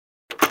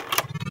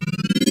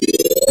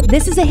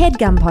This is a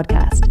HeadGum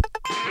podcast.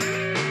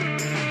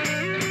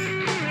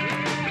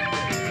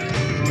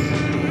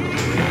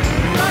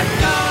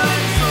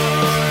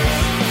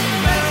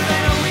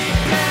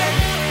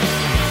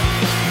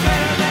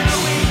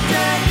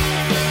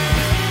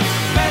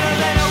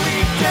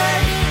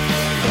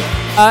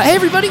 Hey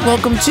everybody,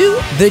 welcome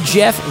to the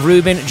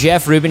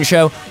Jeff Rubin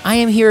Show. I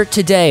am here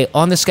today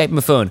on the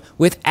Skype phone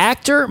with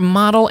actor,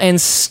 model, and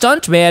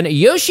stuntman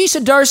Yoshi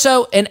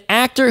Sudarso, an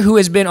actor who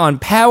has been on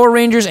Power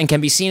Rangers and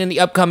can be seen in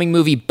the upcoming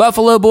movie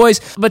Buffalo Boys.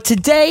 But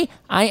today,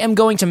 I am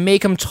going to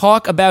make him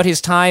talk about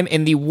his time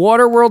in the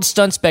Waterworld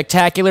Stunt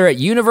Spectacular at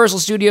Universal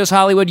Studios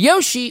Hollywood.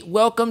 Yoshi,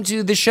 welcome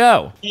to the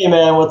show. Hey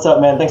man, what's up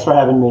man? Thanks for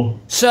having me.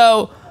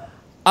 So,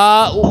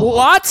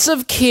 lots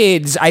of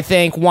kids, I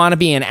think, want to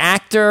be an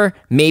actor,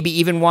 maybe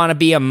even want to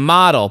be a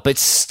model, but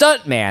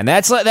stuntman,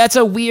 that's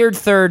a weird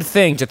third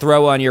thing to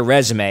throw on your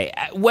resume.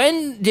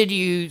 When did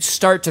you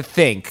start to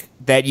think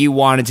that you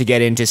wanted to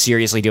get into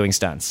seriously doing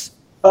stunts?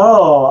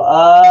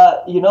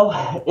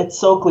 It's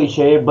so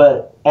cliche,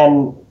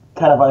 and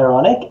kind of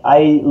ironic.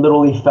 I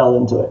literally fell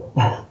into it.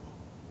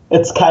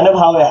 It's kind of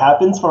how it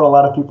happens for a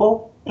lot of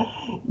people.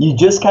 You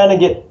just kind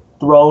of get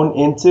thrown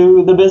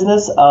into the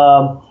business.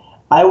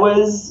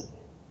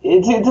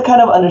 To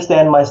kind of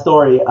understand my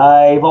story,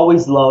 I've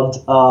always loved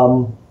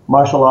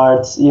martial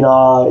arts,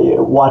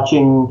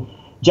 watching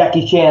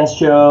Jackie Chan's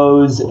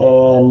shows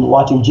and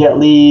watching Jet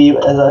Li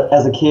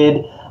as a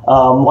kid,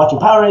 watching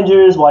Power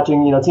Rangers,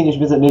 watching, Teenage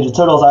Mutant Ninja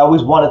Turtles. I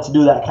always wanted to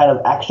do that kind of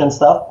action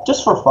stuff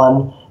just for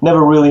fun,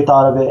 never really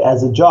thought of it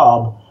as a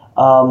job.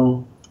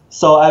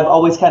 So I've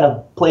always kind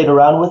of played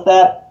around with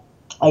that.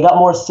 I got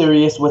more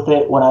serious with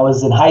it when I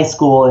was in high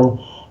school and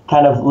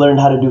kind of learned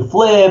how to do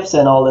flips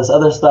and all this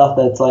other stuff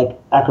that's like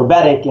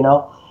acrobatic,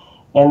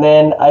 And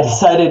then I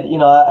decided,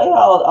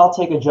 I'll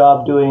take a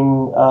job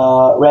doing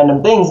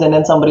random things. And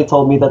then somebody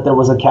told me that there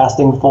was a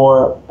casting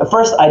for.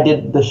 First, I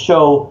did the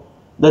show,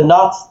 the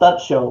Not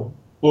Stunt show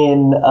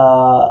in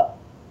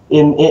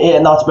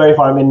Knott's Berry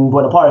Farm in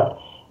Buena Park.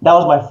 That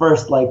was my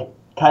first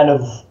kind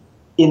of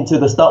into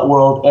the stunt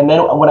world. And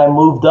then when I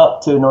moved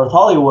up to North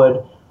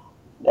Hollywood,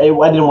 I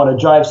didn't want to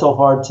drive so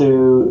far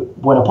to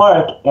Buena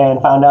Park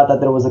and found out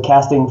that there was a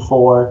casting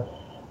for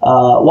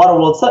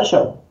Waterworld Stunt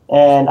Show.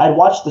 And I'd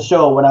watched the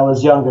show when I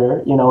was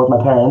younger, with my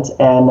parents.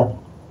 And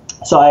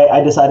so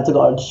I decided to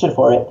go audition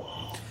for it.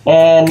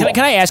 And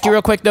Can I ask you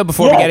real quick, though,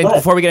 before we get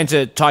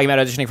into talking about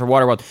auditioning for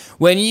Waterworld?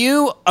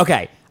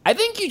 I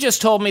think you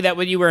just told me that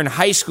when you were in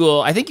high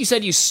school, I think you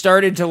said you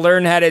started to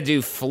learn how to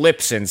do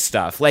flips and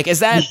stuff. Is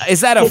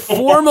that a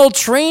formal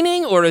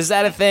training, or is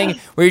that a thing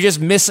where you're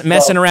just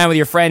messing around with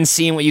your friends,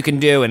 seeing what you can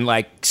do, and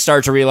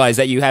start to realize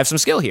that you have some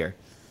skill here?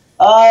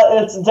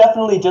 It's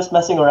definitely just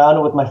messing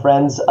around with my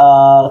friends.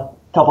 A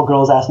couple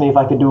girls asked me if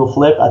I could do a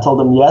flip. I told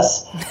them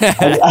yes.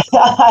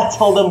 I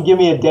told them, give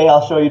me a day,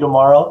 I'll show you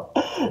tomorrow.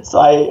 So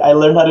I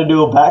learned how to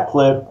do a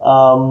backflip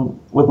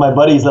with my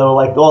buddies. They were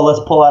like, oh,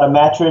 let's pull out a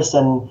mattress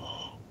and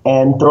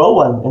throw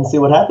one and see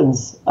what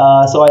happens.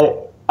 So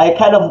I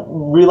kind of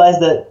realized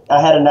that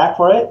I had a knack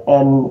for it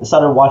and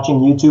started watching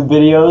YouTube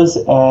videos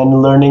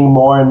and learning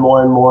more and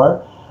more and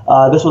more.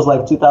 This was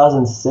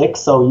 2006,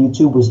 so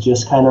YouTube was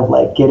just kind of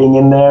getting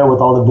in there with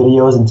all the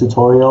videos and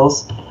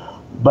tutorials.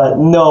 But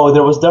no,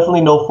 there was definitely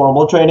no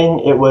formal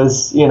training. It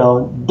was,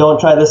 don't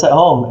try this at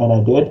home, and I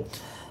did.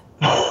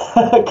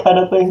 kind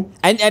of thing.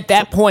 And at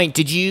that point,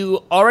 did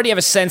you already have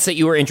a sense that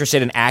you were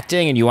interested in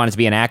acting and you wanted to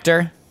be an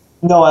actor?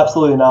 No,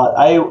 absolutely not.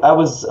 I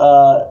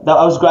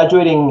was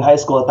graduating high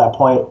school at that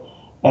point,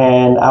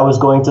 and I was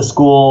going to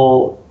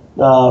school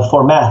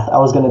for math. I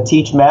was going to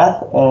teach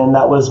math, and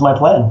that was my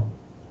plan.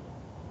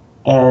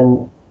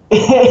 And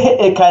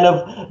it kind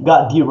of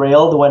got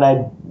derailed when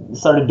I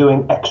started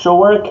doing extra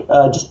work,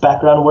 just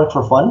background work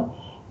for fun,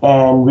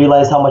 and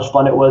realized how much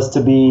fun it was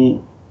to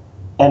be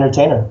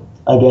entertainer,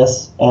 I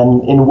guess,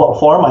 and in what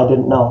form I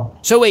didn't know.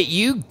 So wait,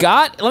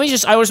 I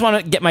just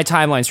want to get my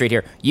timeline straight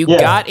here. You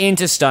got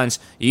into stunts,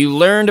 you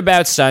learned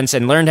about stunts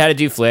and learned how to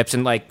do flips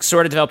and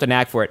sort of developed a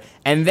knack for it.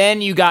 And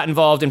then you got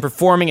involved in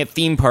performing at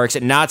theme parks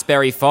at Knott's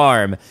Berry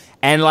Farm.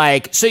 And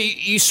so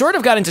you sort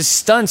of got into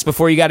stunts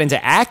before you got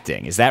into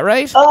acting. Is that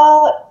right?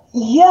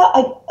 Yeah,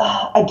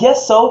 I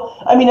guess so.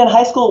 I mean, in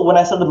high school, when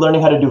I started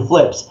learning how to do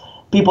flips,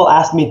 people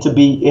asked me to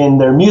be in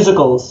their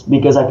musicals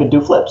because I could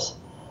do flips.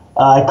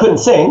 I couldn't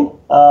sing,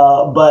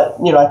 but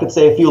I could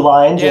say a few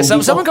lines. Yeah,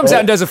 someone comes out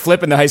and does a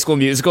flip in the High School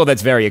Musical.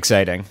 That's very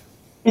exciting.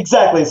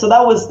 Exactly. So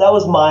that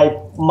was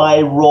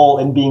my role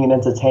in being an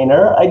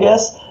entertainer, I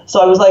guess. So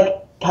I was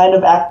kind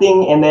of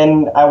acting, and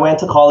then I went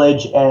to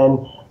college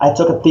and I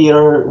took a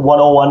theater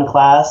 101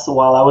 class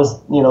while I was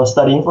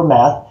studying for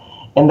math,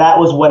 and that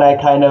was when I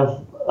kind of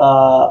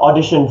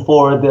auditioned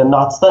for the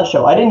Not Stunt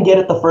show. I didn't get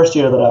it the first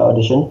year that I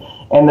auditioned,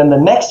 and then the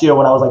next year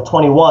when I was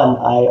 21,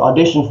 I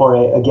auditioned for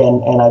it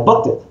again and I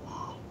booked it.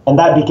 And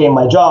that became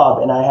my job,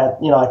 and I had,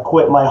 I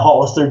quit my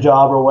Hollister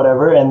job or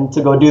whatever and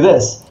to go do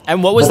this.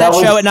 And what was that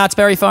show at Knott's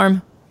Berry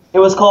Farm? It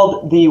was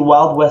called the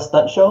Wild West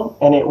Stunt Show,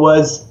 and it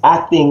was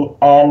acting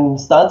and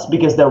stunts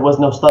because there was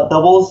no stunt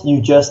doubles.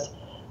 You just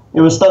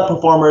it was stunt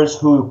performers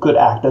who could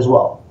act as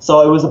well.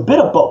 So it was a bit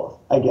of both,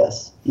 I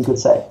guess you could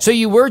say. So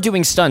you were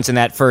doing stunts in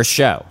that first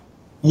show?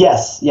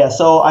 Yes, yes.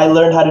 So I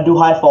learned how to do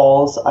high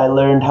falls. I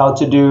learned how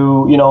to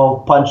do,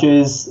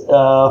 punches,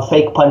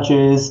 fake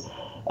punches,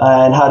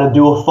 and how to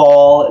do a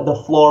fall. The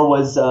floor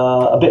was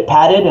a bit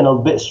padded and a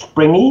bit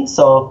springy,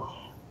 so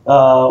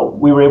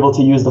we were able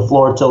to use the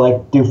floor to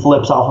like do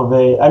flips off of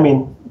it. I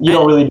mean, you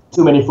don't really do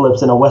too many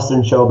flips in a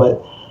Western show,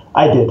 but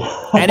I did.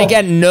 And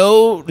again,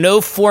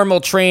 no formal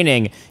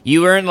training.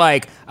 You weren't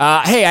like,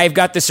 hey, I've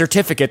got the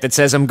certificate that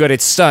says I'm good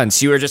at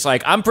stunts. You were just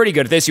like, I'm pretty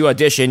good at this. You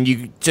auditioned.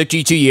 You took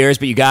you 2 years,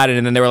 but you got it.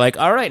 And then they were like,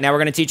 all right, now we're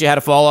going to teach you how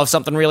to fall off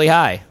something really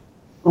high.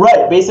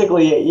 Right.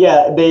 Basically,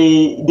 yeah.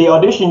 They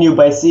audition you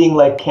by seeing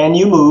like, can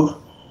you move?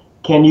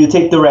 Can you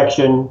take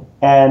direction?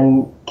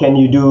 And can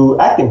you do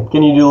acting?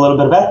 Can you do a little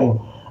bit of acting?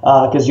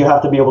 Because you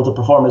have to be able to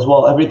perform as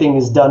well. Everything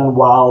is done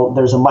while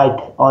there's a mic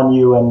on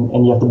you,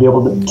 and you have to be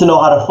able to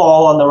know how to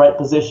fall on the right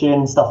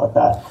position, stuff like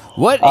that.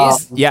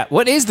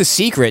 What is the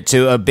secret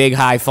to a big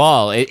high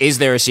fall? Is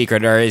there a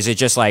secret, or is it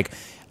just like,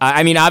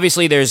 I mean,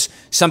 obviously there's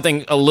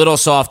something a little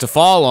soft to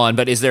fall on,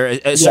 but is there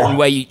a certain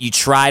way you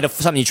try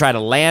to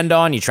land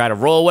on, you try to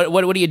roll?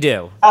 What do you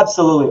do?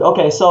 Absolutely.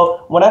 Okay,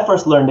 so when I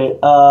first learned it,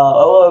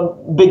 a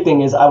big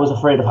thing is I was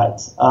afraid of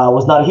heights. I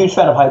was not a huge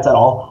fan of heights at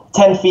all.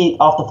 10 feet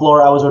off the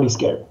floor, I was already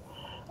scared.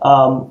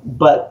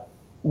 But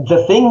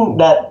the thing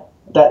that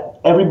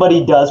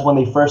everybody does when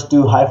they first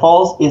do high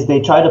falls is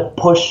they try to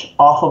push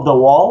off of the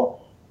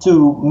wall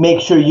to make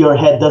sure your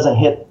head doesn't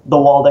hit the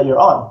wall that you're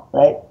on,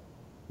 right?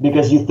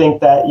 Because you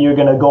think that you're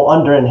going to go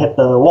under and hit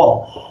the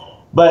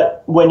wall.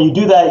 But when you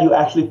do that, you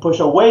actually push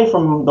away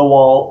from the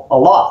wall a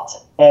lot,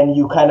 and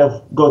you kind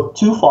of go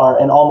too far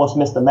and almost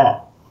miss the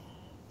mat.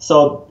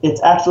 So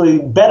it's actually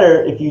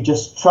better if you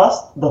just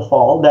trust the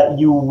fall, that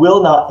you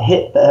will not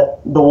hit the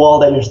wall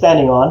that you're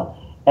standing on,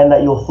 and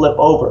that you'll flip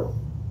over.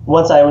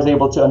 Once I was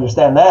able to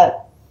understand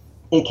that,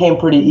 it came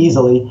pretty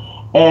easily.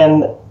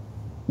 And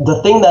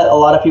the thing that a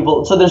lot of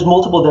people, so there's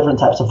multiple different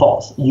types of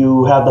falls.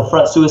 You have the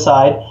front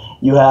suicide,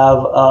 you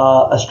have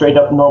a straight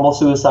up normal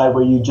suicide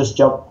where you just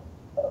jump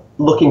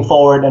looking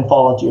forward and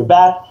fall onto your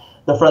back.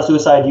 The front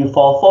suicide, you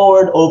fall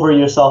forward over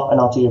yourself and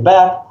onto your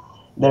back.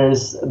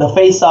 There's the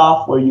face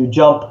off where you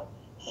jump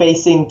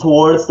facing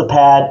towards the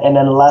pad, and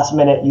then last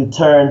minute you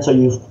turn so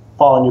you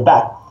fall on your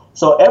back.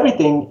 So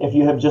everything, if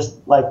you have just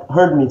like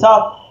heard me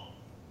talk,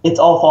 it's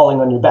all falling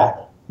on your back,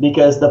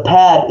 because the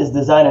pad is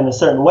designed in a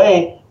certain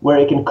way where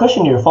it can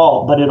cushion your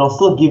fall, but it'll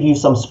still give you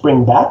some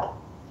spring back.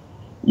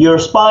 Your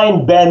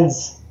spine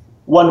bends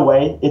one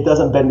way, it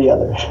doesn't bend the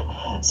other.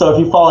 So if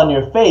you fall on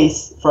your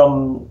face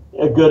from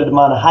a good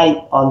amount of height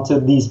onto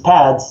these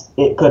pads,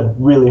 it could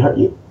really hurt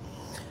you.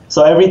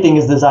 So everything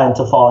is designed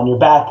to fall on your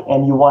back,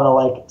 and you want to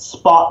like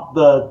spot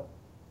the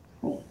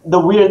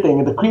weird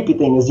thing, the creepy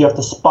thing is you have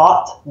to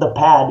spot the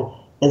pad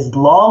as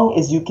long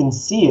as you can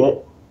see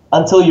it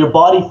until your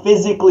body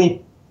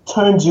physically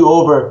turns you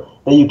over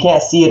that you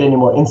can't see it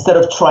anymore, instead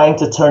of trying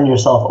to turn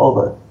yourself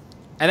over.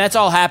 And that's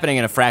all happening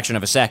in a fraction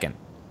of a second.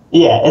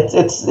 Yeah,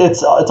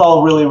 it's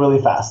all really,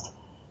 really fast.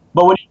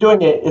 But when you're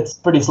doing it, it's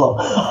pretty slow.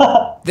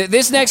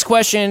 This next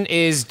question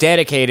is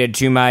dedicated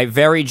to my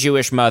very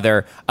Jewish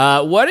mother.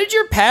 What did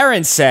your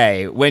parents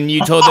say when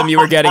you told them you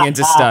were getting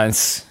into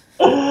stunts?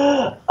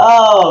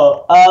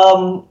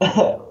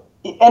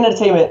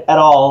 Entertainment at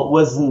all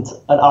wasn't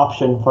an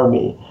option for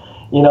me.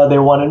 They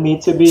wanted me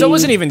to be... So it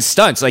wasn't even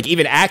stunts, like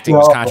even acting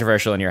was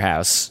controversial in your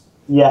house.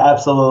 Yeah,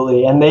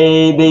 absolutely. And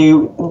they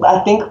I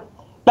think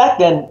back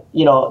then,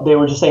 they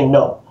were just saying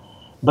no.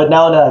 But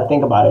now that I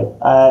think about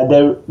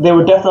it, they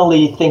were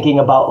definitely thinking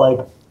about like,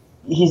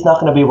 he's not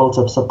going to be able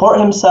to support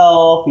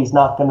himself. He's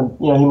not going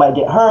to, he might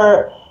get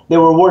hurt. They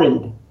were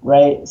worried,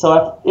 right?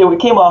 So it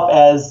came off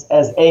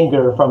as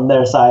anger from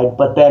their side.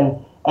 But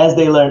then as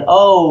they learned,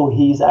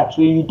 he's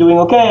actually doing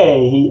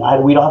okay.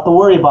 We don't have to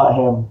worry about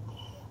him.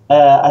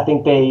 I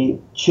think they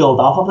chilled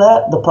off of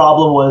that. The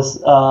problem was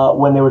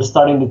when they were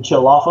starting to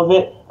chill off of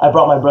it, I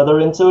brought my brother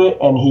into it,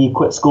 and he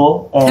quit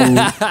school and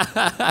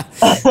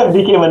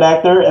became an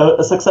actor,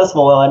 a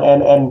successful one.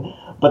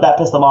 But that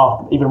pissed them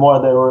off even more.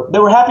 They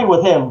were happy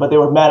with him, but they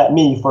were mad at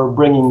me for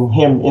bringing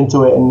him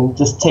into it and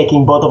just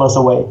taking both of us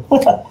away.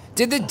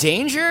 Did the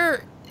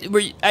danger... so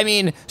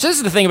this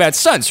is the thing about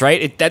stunts,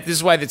 right? This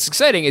is why that's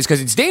exciting, is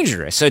because it's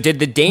dangerous. So did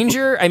the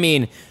danger...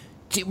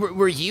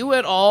 were you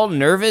at all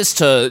nervous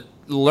to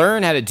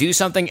learn how to do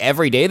something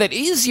every day that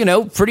is,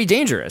 pretty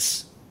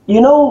dangerous?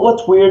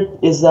 What's weird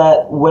is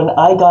that when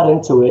I got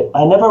into it,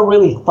 I never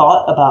really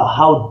thought about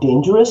how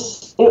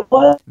dangerous it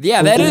was.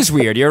 Yeah, that is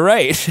weird. You're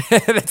right.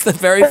 That's the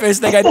very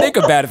first thing I think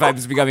about if I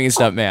was becoming a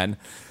stuntman.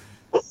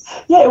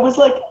 Yeah, it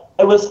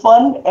was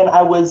fun, and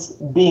I was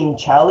being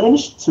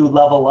challenged to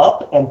level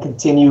up and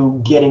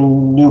continue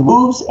getting new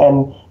moves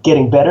and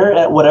getting better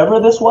at whatever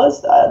this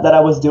was that I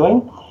was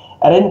doing.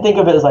 I didn't think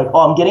of it as like,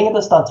 I'm getting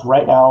into stunts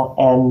right now,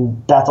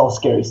 and that's all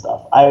scary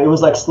stuff. It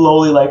was like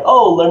slowly like,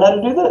 learn how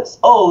to do this.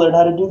 Learn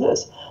how to do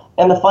this.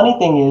 And the funny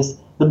thing is,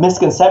 the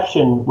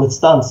misconception with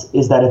stunts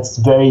is that it's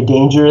very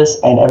dangerous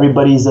and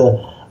everybody's a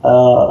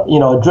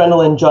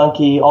adrenaline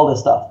junkie, all this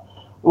stuff.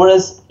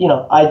 Whereas,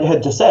 I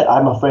had just said,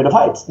 I'm afraid of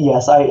heights.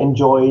 Yes, I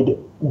enjoyed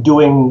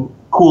doing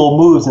cool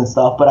moves and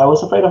stuff, but I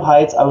was afraid of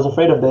heights. I was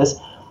afraid of this.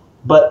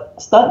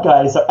 But stunt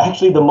guys are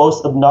actually the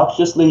most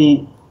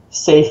obnoxiously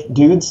safe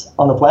dudes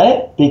on the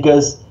planet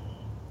because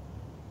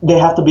they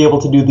have to be able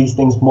to do these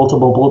things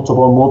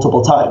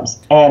multiple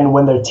times. And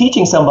when they're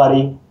teaching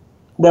somebody,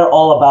 they're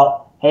all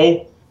about,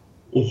 hey,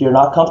 if you're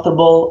not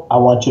comfortable, I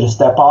want you to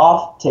step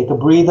off, take a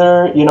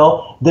breather.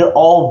 They're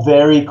all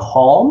very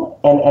calm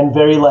and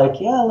very like,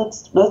 yeah,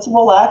 let's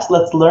relax.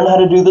 Let's learn how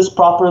to do this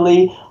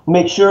properly.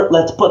 Make sure,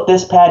 let's put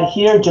this pad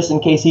here just in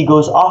case he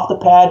goes off the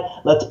pad.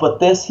 Let's put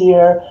this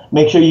here.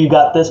 Make sure you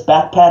got this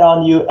back pad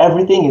on you.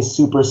 Everything is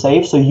super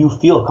safe so you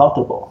feel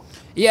comfortable.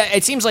 Yeah,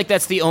 it seems like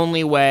that's the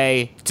only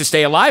way to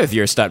stay alive if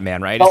you're a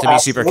stuntman, right? Is to be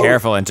super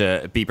careful and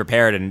to be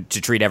prepared and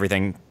to treat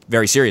everything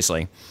very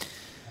seriously.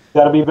 You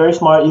got to be very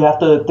smart. You have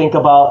to think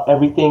about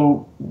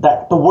everything,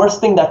 the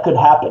worst thing that could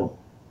happen,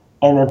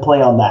 and then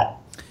play on that.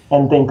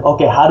 And think,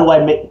 okay, how do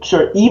I make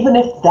sure, even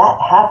if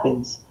that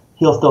happens,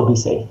 he'll still be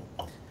safe?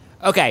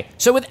 Okay,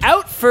 so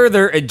without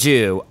further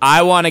ado,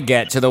 I want to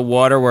get to the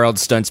Waterworld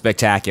Stunt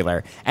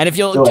Spectacular. And if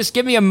you'll just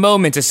give me a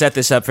moment to set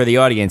this up for the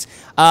audience.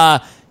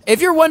 If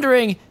you're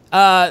wondering,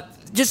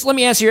 just let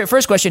me answer your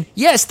first question.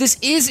 Yes, this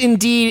is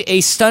indeed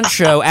a stunt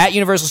show at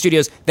Universal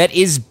Studios that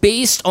is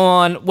based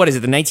on, the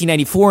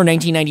 1994,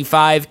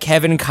 1995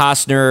 Kevin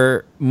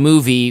Costner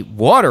movie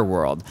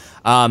Waterworld,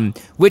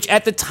 which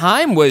at the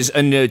time was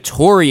a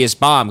notorious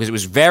bomb because it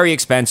was very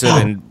expensive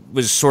and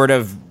was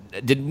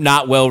did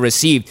not well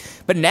received,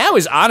 but now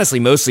is honestly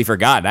mostly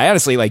forgotten. I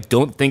honestly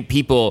don't think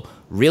people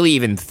really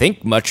even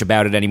think much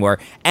about it anymore.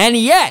 And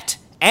yet,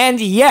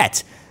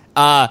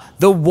 the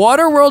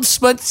Waterworld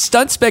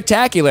Stunt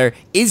Spectacular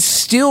is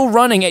still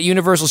running at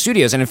Universal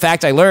Studios. And in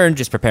fact, I learned,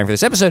 just preparing for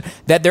this episode,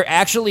 that they're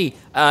actually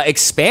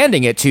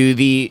expanding it to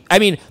the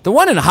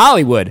one in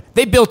Hollywood.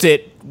 They built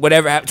it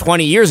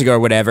 20 years ago or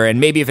whatever, and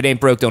maybe if it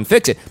ain't broke, don't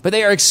fix it. But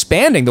they are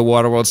expanding the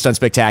Waterworld Stunt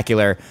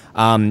Spectacular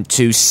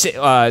to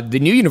the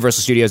new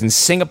Universal Studios in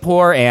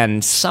Singapore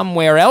and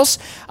somewhere else.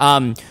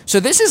 So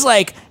this is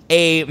like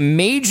a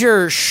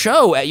major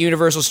show at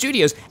Universal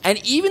Studios,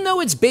 and even though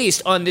it's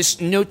based on this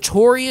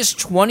notorious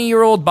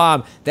 20-year-old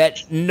bomb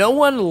that no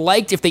one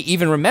liked if they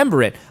even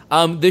remember it,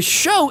 the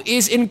show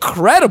is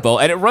incredible,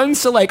 and it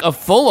runs to a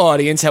full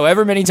audience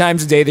however many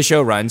times a day the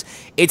show runs.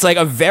 It's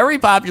a very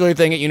popular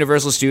thing at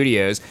Universal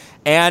Studios,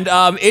 and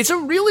it's a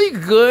really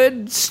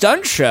good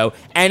stunt show,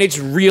 and it's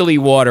really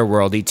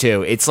Waterworldy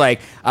too. It's it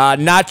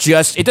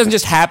doesn't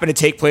just happen to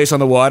take place on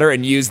the water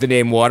and use the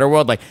name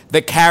Waterworld.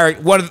 The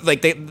character,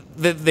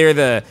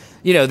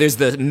 there's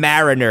the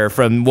mariner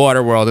from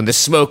Waterworld and the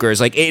smokers.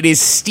 It is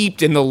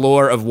steeped in the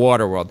lore of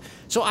Waterworld.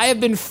 So I have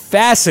been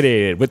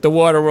fascinated with the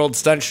Waterworld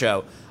stunt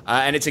show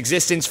and its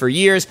existence for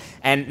years,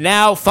 and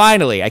now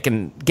finally I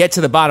can get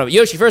to the bottom.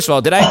 Yoshi, first of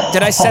all, did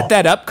I set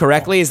that up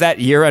correctly? Is that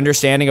your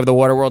understanding of the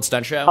Waterworld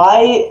stunt show?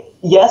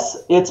 Yes,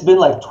 it's been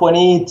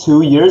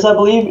 22 years, I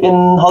believe, in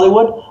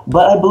Hollywood,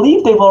 but I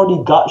believe they've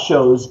already got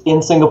shows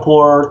in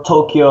Singapore,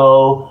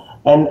 Tokyo.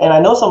 And I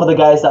know some of the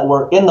guys that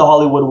were in the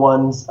Hollywood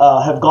ones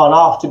have gone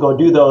off to go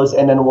do those,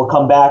 and then will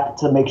come back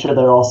to make sure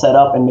they're all set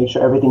up and make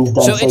sure everything's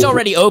done. So it's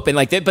already open,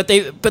 but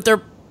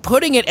they're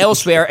putting it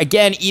elsewhere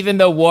again. Even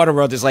though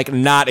Waterworld is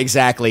not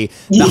exactly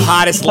the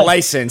hottest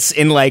license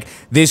in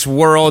this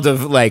world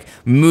of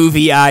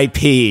movie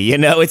IP,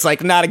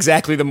 it's not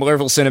exactly the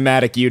Marvel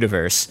Cinematic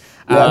Universe.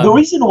 Yeah, the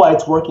reason why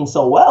it's working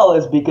so well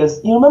is because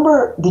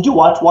did you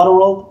watch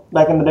Waterworld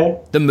back in the day?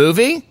 The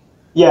movie?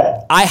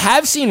 Yeah. I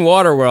have seen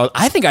Waterworld.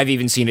 I think I've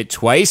even seen it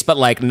twice, but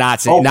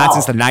not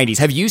since the 90s.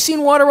 Have you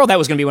seen Waterworld? That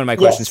was going to be one of my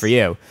questions for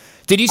you.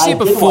 Did you see it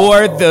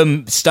before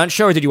the stunt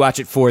show, or did you watch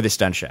it for the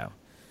stunt show?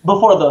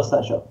 Before the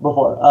stunt show.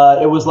 Before.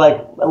 It was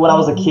when I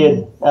was a kid,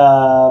 maybe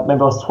I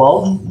was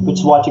 12, which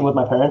is watching with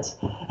my parents.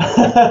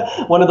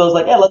 One of those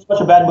let's watch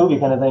a bad movie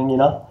kind of thing,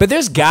 But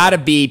there's got to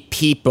be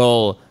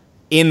people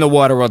in the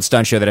Waterworld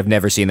stunt show that have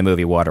never seen the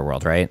movie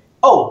Waterworld, right?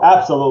 Oh,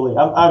 absolutely.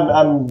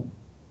 I'm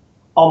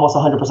almost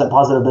 100%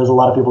 positive there's a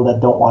lot of people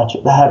that don't watch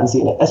it, that haven't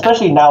seen it,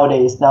 especially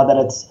nowadays, now that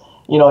it's,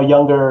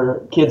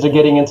 younger kids are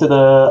getting into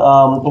the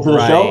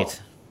show.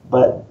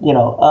 But,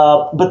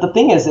 but the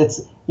thing is,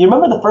 you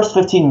remember the first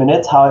 15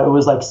 minutes, how it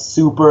was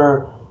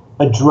super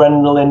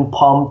adrenaline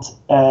pumped,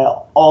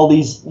 all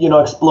these,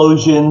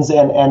 explosions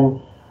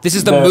and this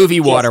is the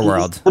movie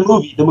Waterworld.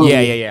 The movie.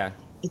 Yeah.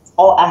 It's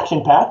all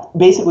action packed.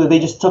 Basically, they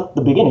just took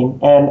the beginning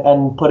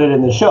and put it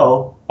in the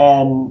show,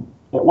 and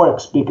it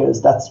works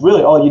because that's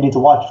really all you need to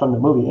watch from the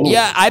movie. Anyway.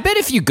 Yeah, I bet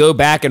if you go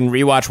back and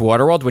rewatch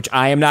Waterworld, which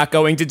I am not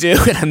going to do,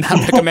 and I'm not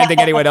recommending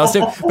anyone else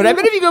to, but I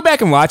bet if you go back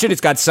and watch it,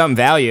 it's got some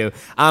value.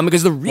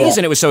 Because the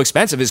reason it was so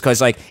expensive is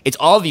because it's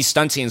all these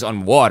stunt scenes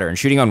on water, and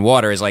shooting on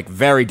water is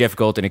very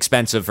difficult and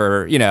expensive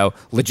for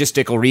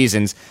logistical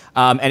reasons.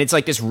 And it's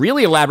this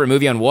really elaborate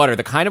movie on water,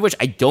 the kind of which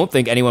I don't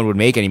think anyone would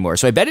make anymore.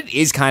 So I bet it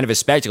is kind of a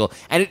spectacle,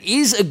 and it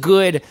is a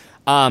good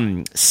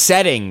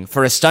setting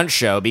for a stunt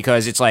show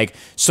because it's like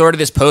sort of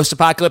this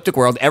post-apocalyptic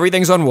world.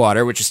 Everything's on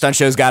water, which a stunt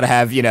show's got to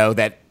have,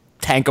 that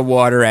tank of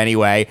water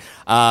anyway.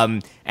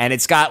 And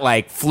it's got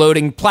like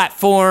floating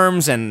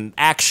platforms and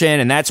action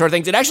and that sort of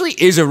thing. It actually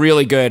is a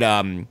really good,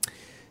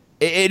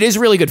 it is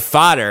really good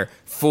fodder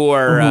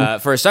for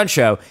a stunt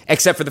show,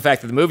 except for the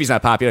fact that the movie's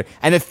not popular.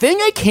 And the thing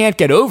I can't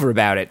get over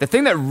about it, the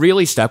thing that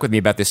really stuck with me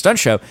about this stunt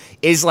show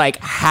is like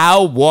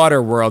how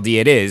Waterworldy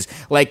it is.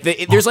 Like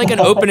there's like an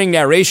opening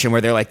narration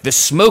where they're like, the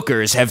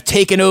smokers have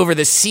taken over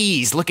the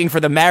seas looking for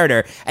the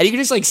mariner. And you can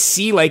just like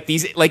see like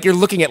these, like you're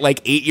looking at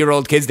like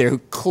 8-year-old kids there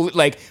who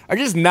like are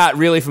just not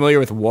really familiar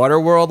with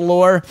Waterworld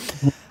lore.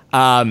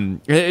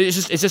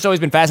 It's just always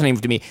been fascinating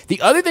to me. The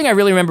other thing I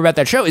really remember about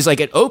that show is like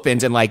it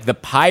opens and like the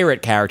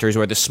pirate characters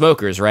or the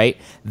smokers, right?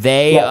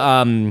 They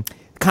kind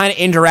of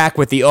interact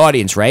with the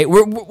audience, right?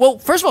 Well,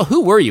 first of all,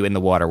 who were you in the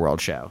Waterworld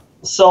show?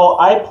 So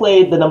I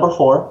played the number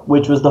 4,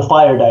 which was the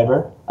fire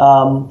diver.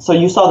 So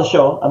you saw the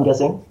show, I'm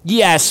guessing.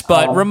 Yes,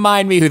 but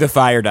remind me who the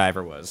fire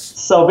diver was.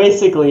 So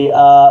basically,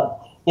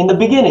 in the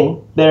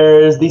beginning,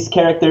 there's these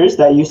characters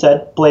that you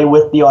said play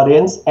with the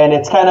audience, and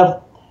it's kind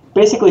of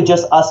basically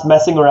just us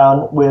messing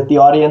around with the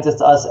audience. It's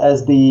us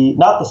as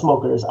not the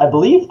smokers. I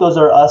believe those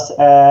are us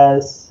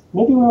as,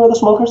 maybe we were the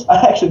smokers.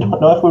 I actually don't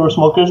know if we were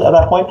smokers at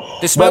that point.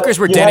 The smokers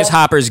were Dennis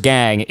Hopper's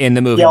gang in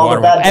the movie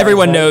Waterworld.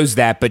 Everyone knows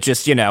that, but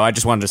just, I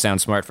just wanted to sound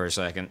smart for a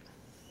second.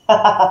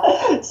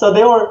 So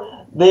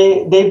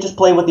they just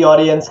play with the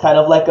audience, kind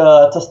of like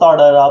to start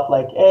it up,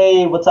 like,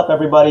 hey, what's up,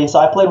 everybody? So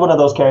I played one of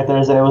those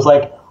characters, and it was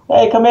like,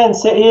 hey, come in,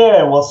 sit here,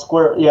 and we'll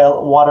squirt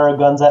water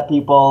guns at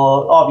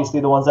people. Obviously,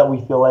 the ones that we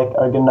feel like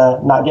are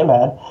gonna not get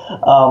mad.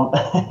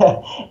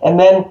 And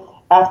then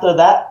after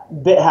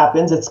that bit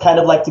happens, it's kind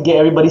of like to get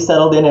everybody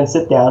settled in and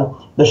sit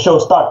down. The show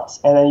starts,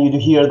 and then you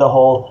hear the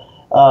whole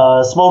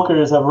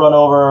smokers have run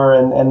over,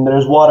 and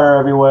there's water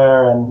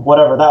everywhere, and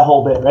whatever, that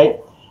whole bit, right?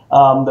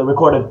 The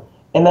recorded.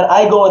 And then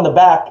I go in the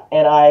back,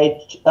 and I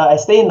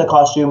stay in the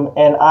costume,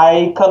 and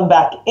I come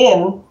back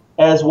in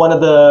as one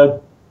of the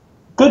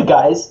good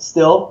guys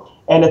still,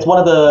 and it's one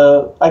of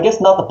the, I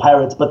guess not the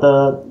pirates, but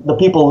the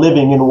people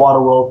living in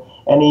Waterworld,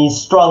 and he's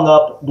strung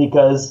up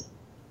because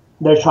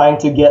they're trying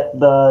to get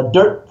the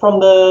dirt from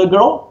the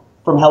girl,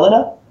 from Helen.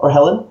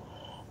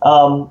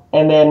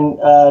 And then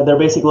they're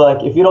basically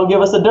like, if you don't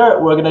give us the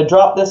dirt, we're going to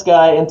drop this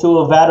guy into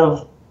a vat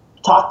of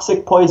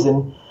toxic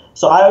poison.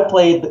 So I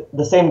played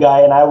the same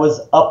guy, and I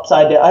was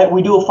upside down.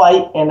 We do a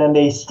fight, and then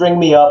they string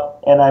me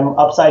up, and I'm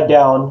upside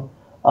down.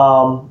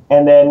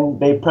 And then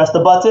they press the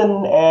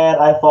button, and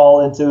I fall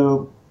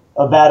into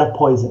a vat of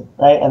poison,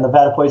 right? And the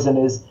vat of poison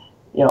is,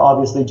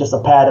 obviously just a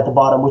pad at the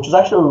bottom, which was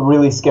actually a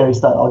really scary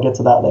stunt. I'll get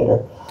to that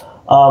later.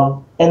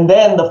 And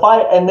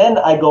then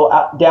I go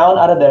down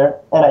out of there,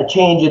 and I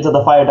change into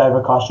the fire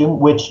diver costume,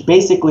 which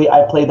basically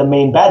I play the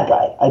main bad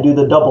guy. I do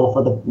the double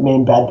for the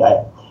main bad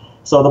guy.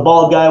 So the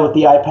bald guy with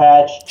the eye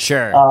patch.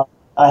 Sure.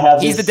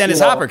 He's the Dennis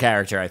Hopper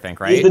character, I think,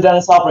 right? He's the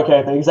Dennis Hopper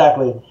character,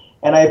 exactly.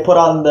 And I put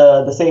on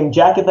the same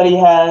jacket that he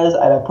has,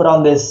 and I put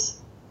on this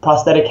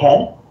prosthetic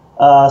head.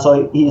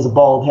 So he's a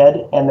bald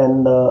head, and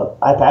then the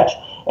eye patch.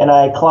 And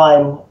I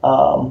climb,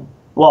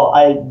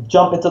 I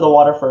jump into the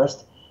water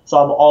first, so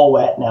I'm all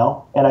wet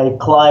now. And I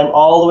climb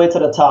all the way to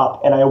the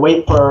top, and I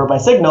wait for my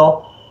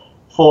signal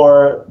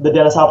for the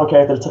Dennis Hopper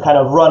character to kind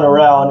of run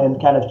around and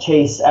kind of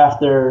chase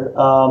after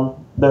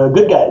the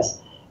good guys.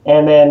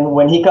 And then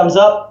when he comes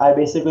up, I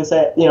basically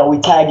say, we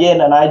tag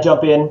in, and I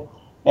jump in.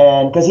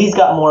 And because he's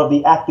got more of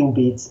the acting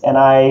beats, and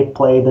I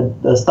play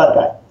the stunt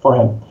guy for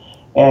him.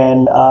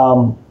 And,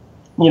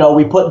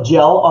 we put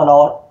gel on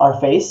all our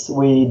face.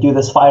 We do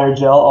this fire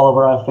gel all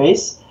over our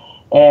face.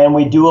 And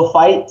we do a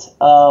fight.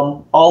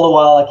 All the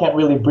while, I can't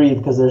really breathe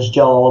because there's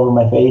gel all over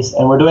my face.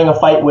 And we're doing a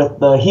fight with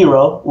the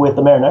hero, with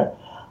the Mariner.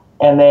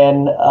 And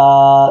then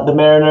the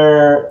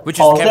Mariner which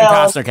is Kevin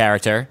Costner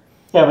character.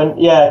 Kevin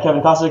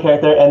Costner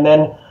character. And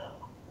then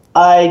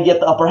I get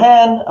the upper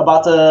hand,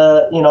 about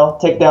to,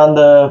 take down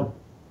the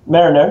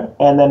Mariner,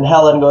 and then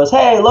Helen goes,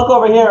 hey, look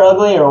over here,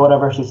 ugly, or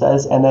whatever she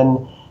says, and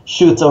then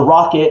shoots a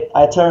rocket.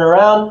 I turn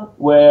around,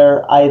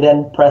 where I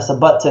then press a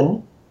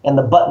button, and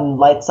the button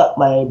lights up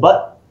my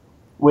butt,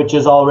 which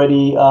is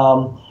already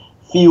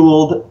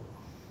fueled.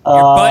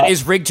 Your butt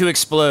is rigged to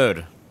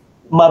explode.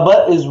 My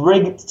butt is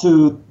rigged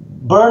to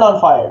burn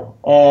on fire,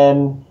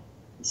 and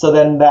so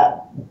then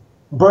that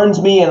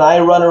burns me, and I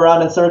run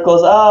around in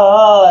circles,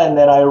 and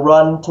then I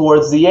run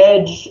towards the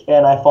edge,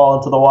 and I fall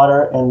into the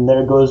water, and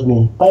there goes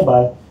me.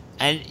 Bye-bye.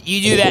 And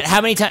you do that how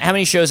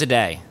many shows a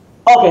day?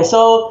 Okay,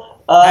 so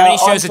how many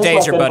shows a day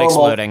is your butt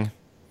exploding?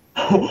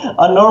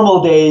 On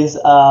normal days,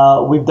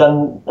 we've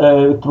done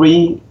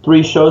 3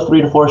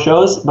 to 4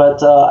 shows,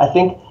 but I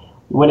think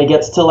when it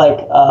gets to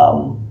like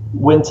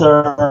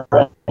winter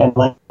and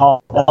like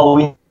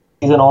Halloween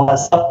season, all that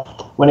stuff,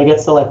 when it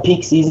gets to like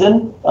peak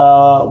season,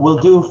 we'll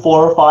do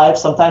 4 or 5,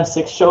 sometimes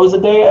 6 shows a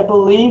day, I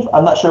believe.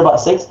 I'm not sure about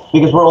 6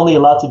 because we're only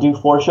allowed to do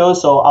 4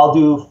 shows. So I'll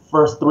do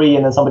first 3,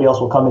 and then somebody else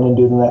will come in and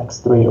do the next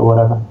 3 or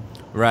whatever.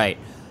 Right.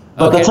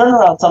 But the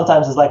turnaround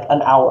sometimes is like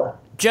an hour.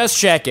 Just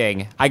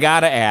checking. I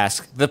gotta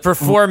ask, the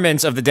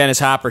performance of the Dennis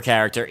Hopper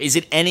character, is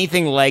it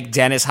anything like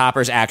Dennis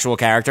Hopper's actual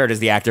character, or does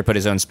the actor put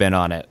his own spin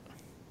on it?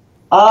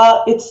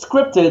 It's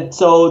scripted,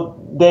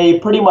 so they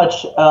pretty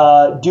much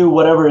do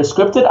whatever is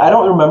scripted. I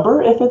don't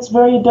remember if it's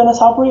very Dennis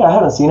Hopper-y. I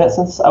haven't seen it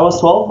since I was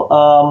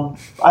 12.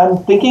 I'm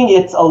thinking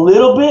it's a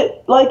little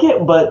bit like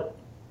it, but,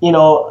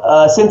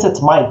 since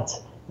it's mic'd,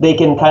 they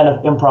can kind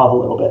of improv a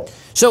little bit.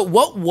 So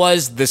what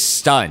was the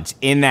stunt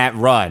in that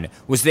run?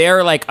 Was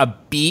there like a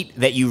beat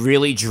that you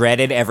really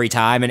dreaded every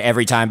time, and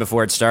every time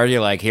before it started,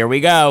 you're like, here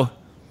we go?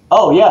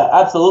 Oh, yeah,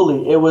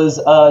 absolutely. It was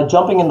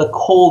jumping in the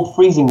cold,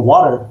 freezing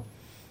water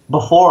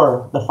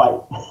before the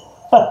fight.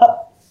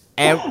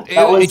 And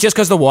it's just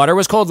because the water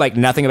was cold, like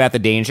nothing about the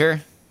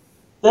danger?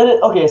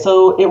 Okay,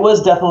 so it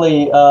was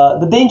definitely,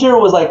 the danger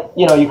was like,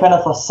 you kind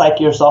of psych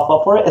yourself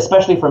up for it,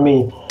 especially for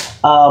me.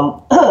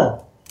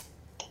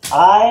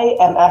 I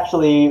am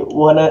actually,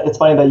 it's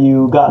funny that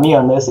you got me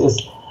on this,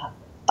 is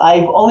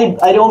I'd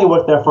only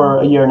worked there for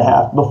a year and a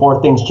half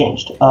before things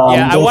changed.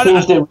 They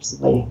changed it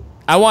recently.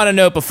 I want to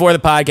note, before the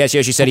podcast,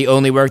 Yoshi said he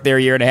only worked there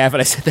a year and a half,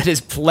 and I said that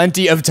is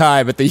plenty of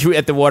time at the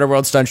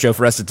Waterworld Stunt Show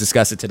for us to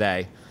discuss it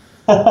today.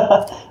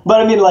 But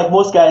I mean, like,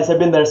 most guys have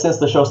been there since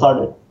the show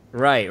started.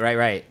 Right.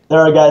 There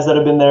are guys that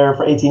have been there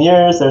for 18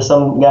 years. There's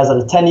some guys that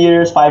are 10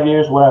 years, 5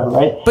 years, whatever,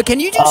 right? But can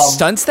you do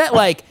stunts that,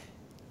 like,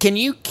 can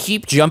you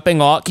keep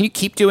jumping off? Can you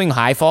keep doing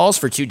high falls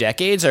for 2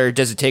 decades, or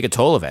does it take a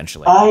toll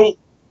eventually?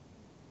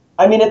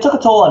 I mean, it took a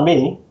toll on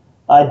me.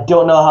 I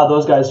don't know how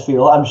those guys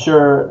feel. I'm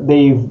sure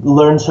they've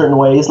learned certain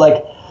ways.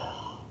 Like,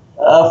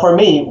 for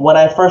me, when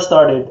I first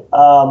started,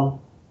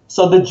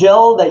 so the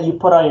gel that you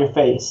put on your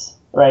face,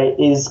 right,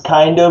 is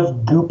kind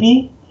of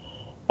goopy,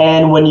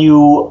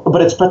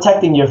 but it's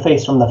protecting your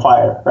face from the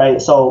fire,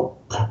 right? So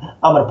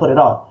I'm gonna put it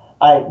on.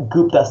 I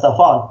goop that stuff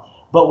on.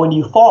 But when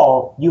you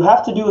fall, you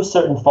have to do a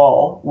certain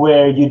fall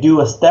where you do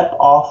a step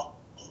off,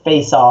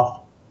 face off,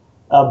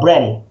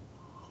 branny.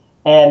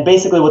 And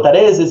basically what that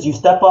is you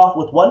step off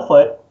with one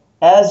foot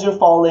as you're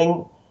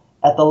falling.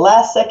 At the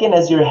last second,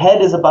 as your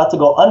head is about to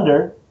go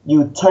under,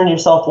 you turn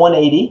yourself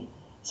 180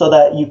 so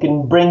that you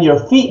can bring your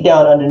feet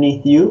down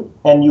underneath you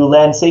and you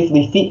land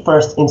safely feet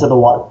first into the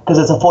water, because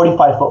it's a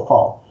 45-foot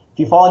fall. If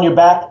you fall on your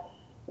back,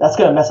 that's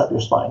going to mess up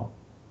your spine.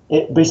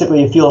 It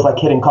feels like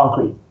hitting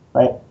concrete,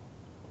 right?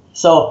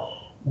 So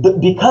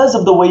because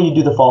of the way you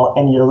do the fall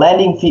and you're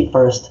landing feet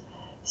first,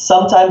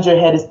 sometimes your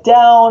head is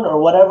down or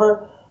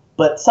whatever,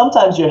 but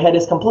sometimes your head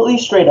is completely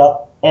straight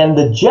up, and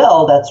the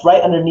gel that's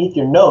right underneath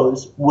your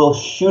nose will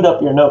shoot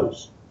up your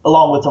nose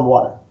along with some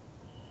water.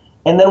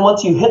 And then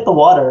once you hit the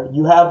water,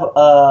 you have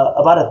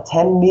about a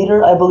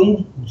 10-meter, I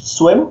believe,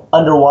 swim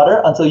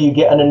underwater until you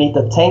get underneath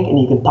the tank and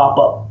you can pop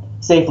up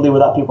safely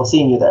without people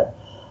seeing you there.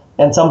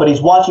 And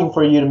somebody's watching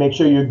for you to make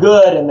sure you're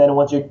good, and then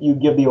once you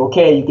give the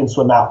okay, you can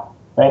swim out,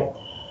 right?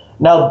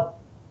 Now,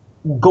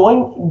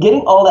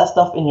 getting all that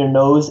stuff in your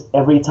nose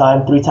every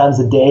time, 3 times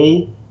a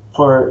day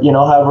for,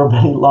 however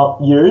many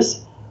long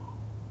years,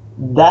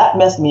 that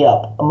messed me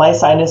up. My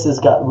sinuses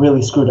got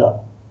really screwed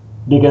up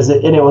because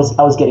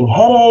I was getting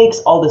headaches,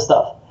 all this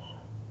stuff.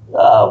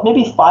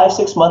 Maybe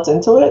 5-6 months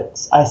into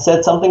it, I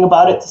said something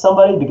about it to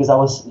somebody because I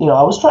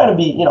was trying to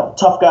be,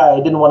 tough guy.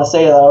 I didn't want to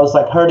say that I was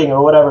like hurting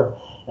or whatever.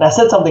 And I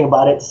said something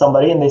about it to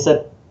somebody, and they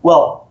said,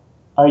 well,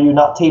 are you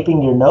not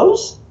taping your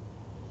nose?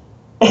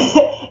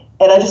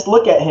 And I just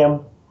look at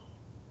him.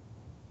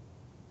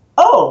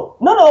 Oh,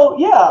 no,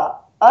 yeah.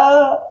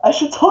 I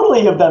should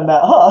totally have done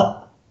that,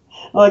 huh?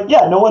 I'm like,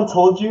 yeah, no one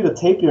told you to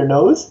tape your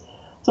nose?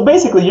 So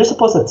basically, you're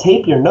supposed to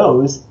tape your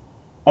nose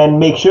and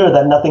make sure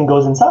that nothing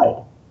goes inside.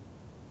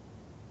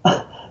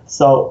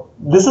 So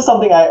this is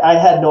something I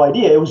had no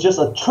idea. It was just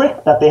a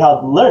trick that they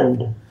had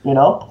learned,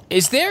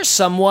 Is there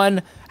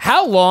someone...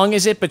 How long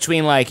is it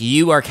between, like,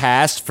 you are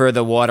cast for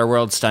the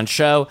Waterworld Stunt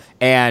Show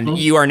and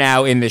you are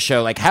now in the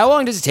show? Like, how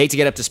long does it take to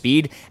get up to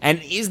speed?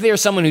 And is there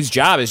someone whose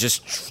job is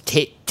just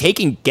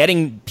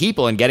getting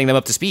people and getting them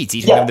up to speed,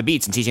 teaching them the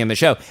beats and teaching them the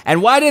show?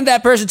 And why didn't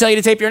that person tell you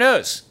to tape your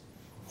nose?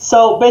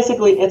 So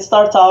basically, it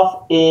starts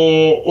off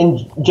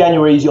in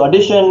January. You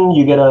audition,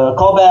 you get a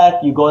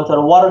callback, you go into the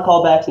water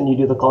callbacks, and you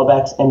do the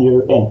callbacks, and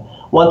you're in.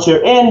 Once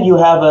you're in, you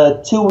have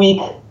a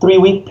 2-week,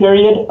 3-week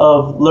period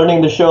of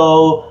learning the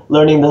show,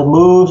 learning the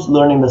moves,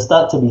 learning the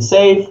stunt to be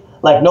safe.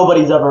 Like,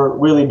 nobody's ever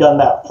really done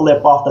that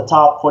flip off the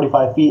top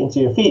 45 feet into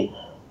your feet.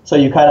 So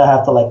you kind of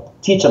have to, like,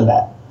 teach them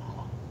that.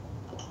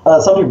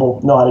 Some people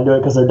know how to do it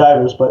because they're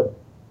divers, but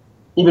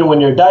even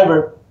when you're a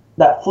diver,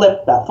 that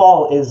flip, that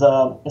fall is,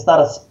 it's not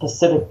a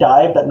specific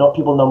dive that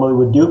people normally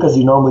would do, because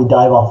you normally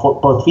dive off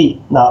both feet,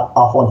 not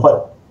off 1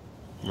 foot.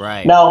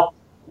 Right. Now,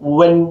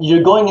 when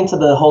you're going into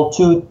the whole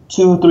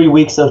 2-3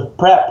 weeks of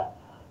prep,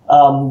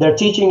 they're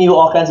teaching you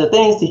all kinds of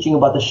things, teaching you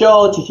about the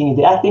show, teaching you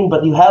the acting,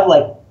 but you have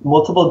like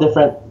multiple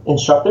different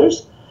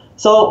instructors.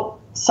 So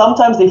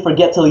sometimes they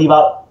forget to leave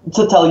out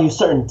to tell you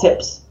certain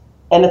tips.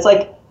 And it's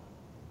like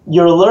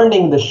you're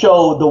learning the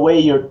show the way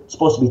you're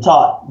supposed to be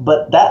taught.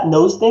 But that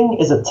nose thing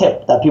is a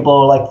tip that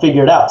people like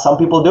figured out. Some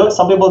people do it,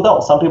 some people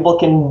don't. Some people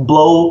can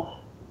blow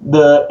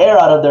the air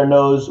out of their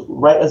nose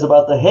right as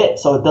about to hit,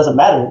 so it doesn't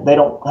matter. They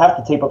don't have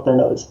to tape up their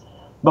nose.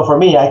 But for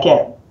me, I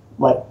can't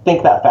like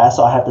think that fast,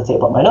 so I have to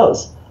tape up my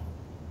nose.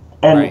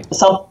 And Right.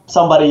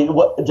 somebody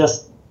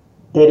just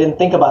they didn't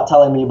think about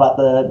telling me about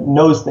the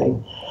nose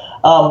thing.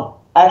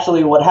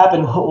 Actually, what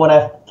happened when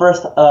I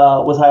first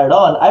was hired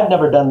on, I've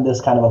never done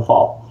this kind of a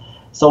fall.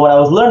 So when I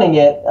was learning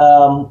it,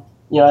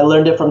 I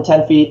learned it from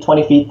 10 feet,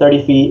 20 feet,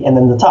 30 feet, and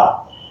then the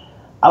top.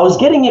 I was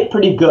getting it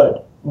pretty good,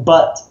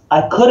 but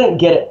I couldn't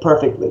get it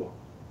perfectly.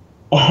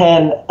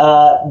 And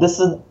this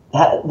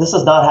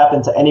has not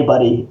happened to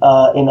anybody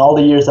in all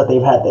the years that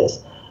they've had this.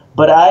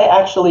 But I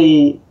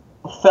actually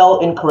fell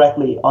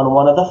incorrectly on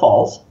one of the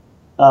falls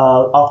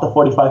off the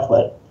 45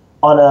 foot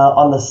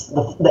on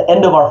the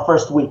end of our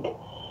first week,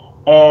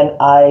 and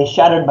I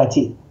shattered my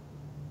teeth.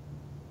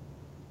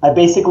 I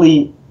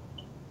basically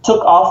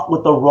took off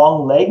with the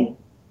wrong leg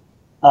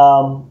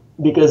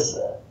because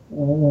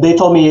they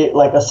told me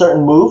like a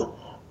certain move,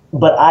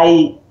 but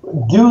I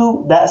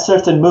do that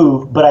certain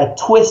move, but I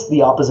twist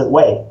the opposite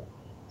way.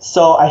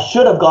 So I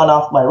should have gone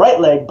off my right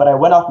leg, but I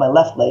went off my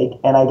left leg,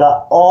 and I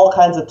got all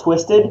kinds of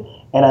twisted,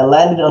 and I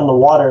landed on the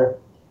water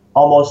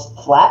almost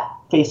flat,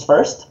 face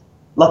first.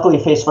 Luckily,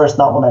 face first,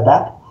 not on my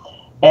back.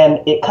 And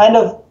it kind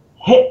of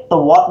hit the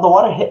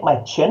water hit my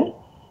chin,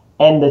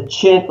 and the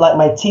chin, like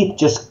my teeth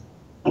just,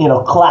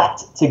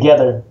 clacked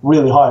together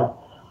really hard.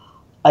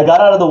 I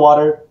got out of the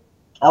water.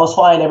 I was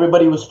fine.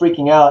 Everybody was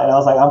freaking out, and I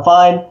was like, I'm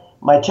fine.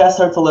 My chest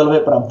hurts a little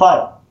bit, but I'm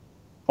fine.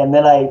 And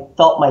then I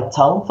felt my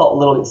tongue felt a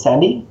little bit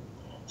sandy.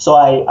 So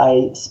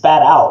I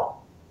spat out,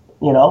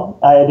 I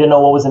didn't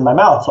know what was in my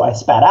mouth. So I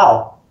spat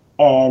out,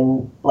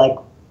 and like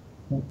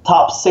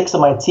top 6 of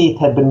my teeth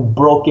had been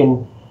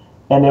broken,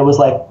 and it was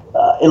like,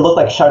 it looked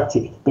like shark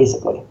teeth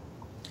basically.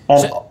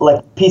 And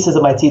like pieces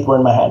of my teeth were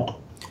in my hand.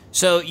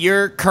 So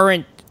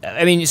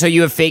so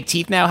you have fake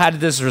teeth now? How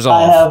did this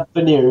resolve? I have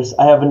veneers.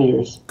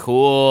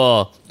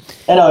 Cool.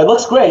 I know, it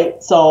looks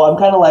great. So I'm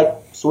kind of like,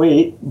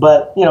 sweet.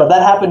 But,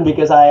 that happened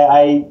because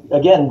I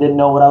again, didn't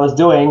know what I was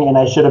doing, and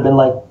I should have been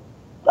like,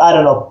 I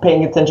don't know,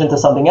 paying attention to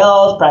something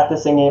else,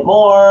 practicing it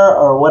more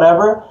or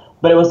whatever.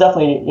 But it was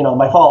definitely,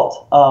 my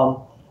fault.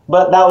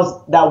 But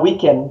that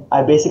weekend,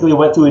 I basically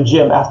went to a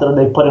gym after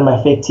they put in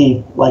my fake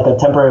teeth, like a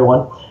temporary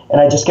one.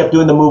 And I just kept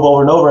doing the move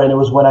over and over. And it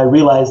was when I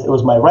realized it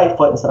was my right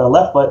foot instead of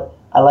left foot,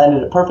 I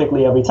landed it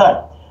perfectly every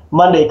time.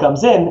 Monday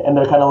comes in, and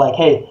they're kind of like,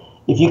 hey,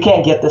 if you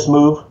can't get this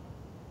move,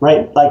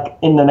 right, like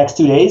in the next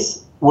 2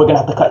 days, we're going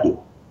to have to cut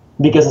you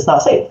because it's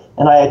not safe.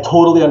 And I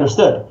totally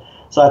understood.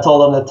 So I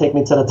told them to take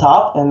me to the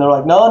top, and they're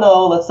like,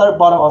 no, let's start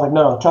bottom. I was like,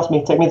 no, trust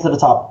me, take me to the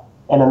top.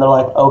 And then they're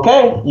like,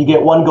 okay, you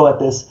get one go at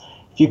this.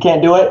 If you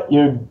can't do it,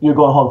 you're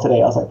going home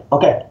today. I was like,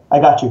 okay, I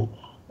got you.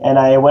 And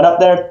I went up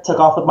there, took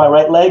off with my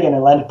right leg, and it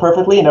landed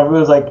perfectly. And everybody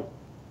was like,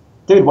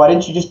 dude, why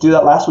didn't you just do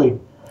that last week?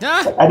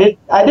 I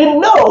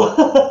didn't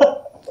know.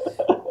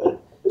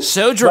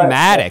 So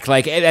dramatic.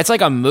 Like, that's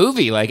like a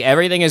movie. Like,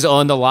 everything is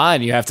on the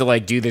line. You have to,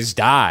 like, do this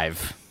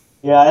dive.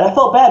 Yeah, and I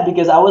felt bad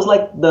because I was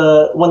like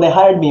when they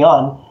hired me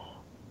on,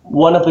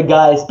 one of the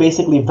guys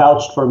basically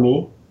vouched for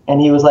me, and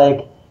he was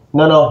like,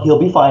 no, he'll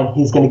be fine.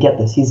 He's going to get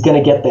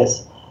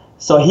this.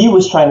 So he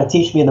was trying to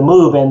teach me the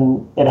move,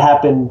 and it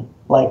happened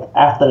like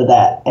after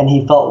that, and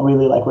he felt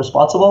really like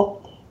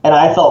responsible, and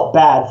I felt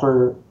bad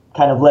for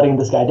kind of letting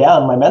this guy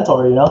down, my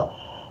mentor,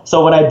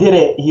 So when I did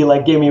it, he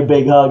like gave me a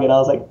big hug, and I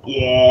was like,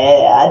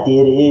 yeah, I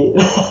did it.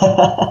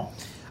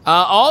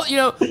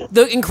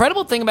 The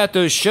incredible thing about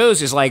those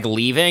shows is like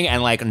leaving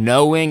and like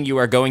knowing you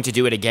are going to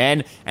do it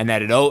again, and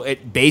that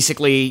it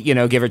basically,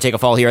 give or take a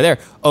fall here or there,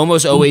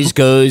 almost always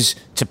goes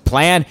to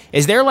plan.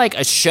 Is there like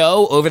a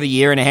show over the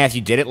year and a half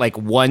you did it, like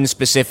one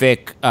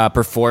specific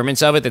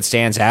performance of it that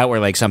stands out where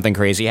like something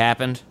crazy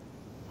happened?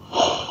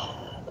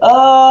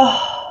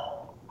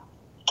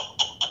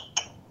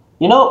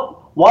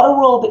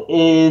 Waterworld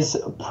is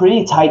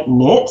pretty tight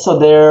knit, so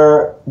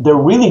they're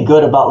really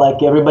good about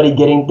like everybody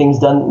getting things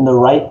done in the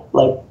right,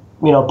 like,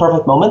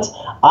 perfect moments.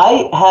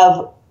 I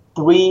have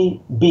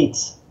 3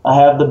 beats. I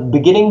have the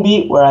beginning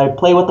beat where I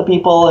play with the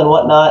people and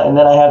whatnot, and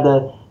then I have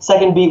the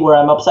second beat where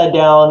I'm upside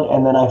down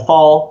and then I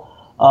fall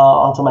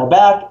onto my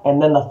back, and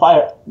then the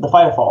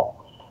fire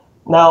fall.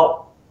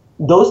 Now,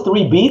 those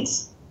 3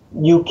 beats,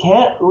 you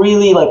can't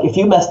really, like, if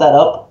you mess that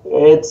up,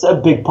 it's a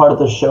big part of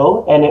the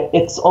show, and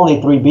it's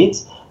only 3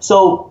 beats.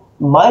 So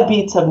my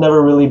beats have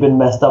never really been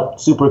messed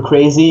up super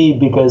crazy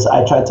because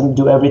I tried to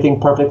do everything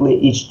perfectly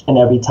each and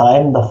every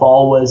time. The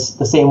fall was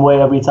the same way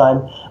every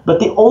time. But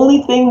the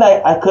only thing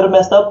that I could have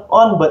messed up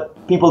on,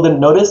 but people didn't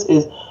notice,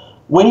 is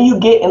when you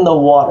get in the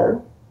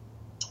water,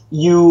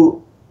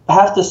 you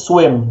have to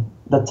swim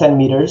the 10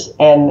 meters.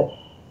 And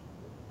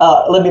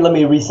let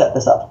me reset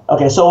this up.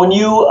 Okay, so when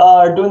you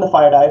are doing the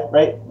fire dive,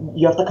 right,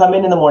 you have to come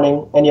in the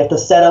morning and you have to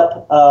set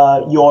up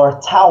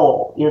your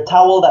towel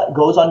that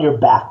goes on your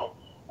back.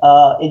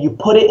 And you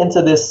put it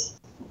into this,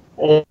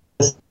 and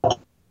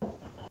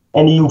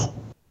you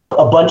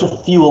a bunch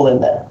of fuel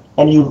in there,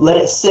 and you let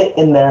it sit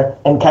in there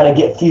and kind of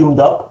get fumed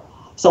up.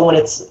 So when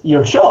it's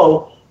your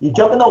show, You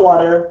jump in the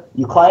water,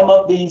 you climb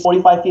up these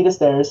 45 feet of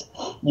stairs,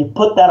 you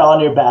put that on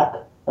your back,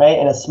 right?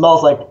 And it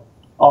smells like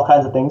all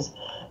kinds of things.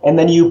 And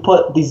then you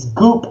put this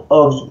goop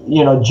of,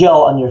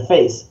 gel on your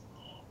face.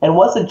 And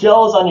once the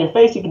gel is on your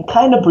face, you can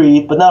kind of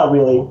breathe, but not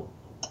really.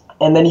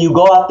 And then you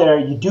go out there,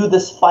 you do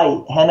this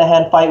fight,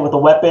 hand-to-hand fight with a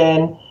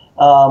weapon.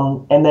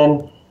 And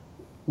then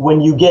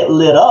when you get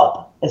lit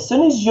up, as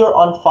soon as you're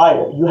on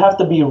fire, you have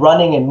to be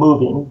running and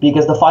moving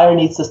because the fire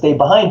needs to stay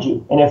behind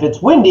you. And if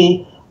it's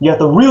windy, you have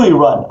to really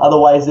run.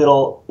 Otherwise,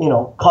 it'll,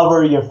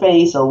 cover your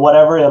face or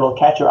whatever. It'll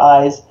catch your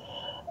eyes.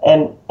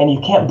 And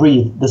you can't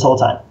breathe this whole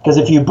time. Because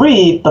if you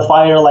breathe, the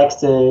fire likes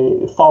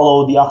to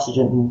follow the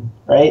oxygen,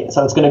 right?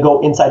 So it's going to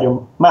go inside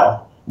your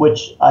mouth,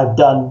 which I've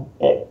done.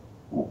 It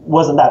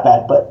wasn't that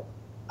bad, but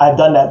I've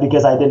done that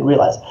because I didn't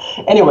realize.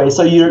 Anyway,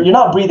 so you're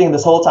not breathing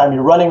this whole time.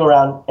 You're running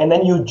around, and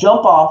then you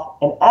jump off.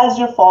 And as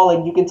you're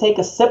falling, you can take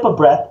a sip of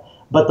breath,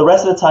 but the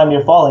rest of the time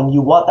you're falling,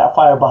 you want that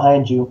fire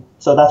behind you.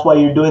 So that's why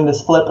you're doing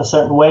this flip a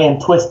certain way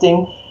and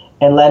twisting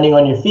and landing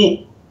on your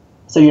feet.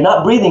 So you're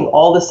not breathing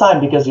all this time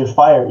because you're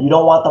fire. You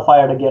don't want the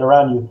fire to get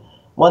around you.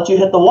 Once you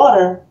hit the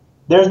water,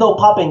 there's no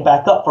popping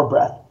back up for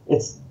breath.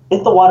 It's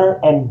hit the water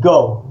and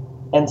go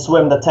and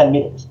swim the 10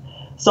 meters.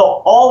 So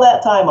all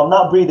that time, I'm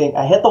not breathing.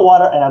 I hit the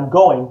water and I'm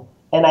going.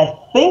 And I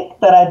think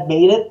that I've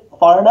made it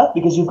far enough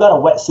because you've got a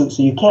wetsuit,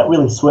 so you can't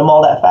really swim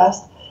all that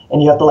fast.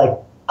 And you have to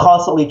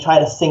constantly try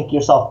to sink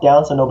yourself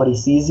down so nobody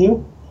sees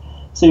you.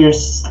 So you're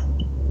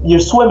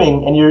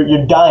swimming and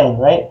you're dying,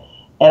 right?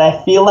 And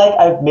I feel like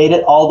I've made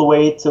it all the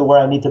way to where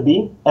I need to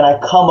be, and I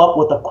come up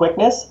with a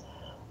quickness.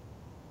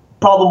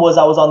 Problem was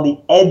I was on the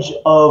edge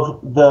of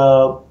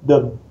the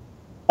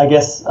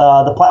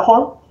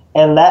platform,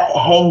 and that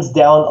hangs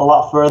down a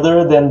lot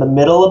further than the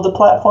middle of the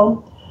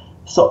platform.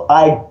 So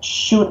I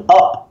shoot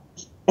up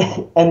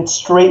and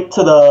straight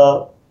to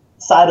the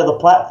side of the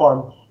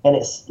platform, and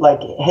it's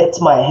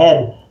hits my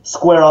head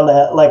square on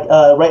the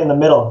right in the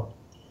middle.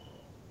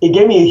 It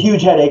gave me a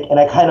huge headache, and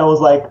I kind of was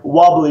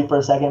wobbly for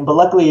a second. But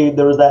luckily,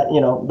 there was that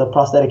the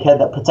prosthetic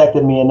head that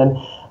protected me. And then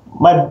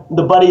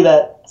the buddy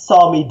that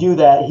saw me do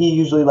that, he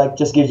usually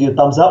just gives you a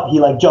thumbs up. He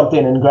jumped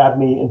in and grabbed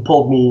me and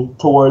pulled me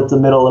towards the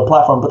middle of the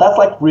platform. But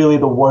that's really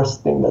the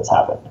worst thing that's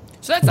happened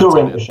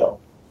during the show.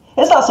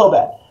 It's not so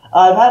bad.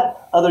 I've had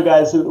other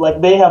guys who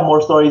they have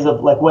more stories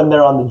of when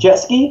they're on the jet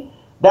ski.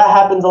 That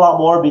happens a lot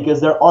more because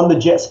they're on the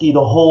jet ski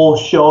the whole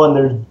show and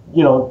they're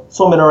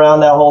swimming around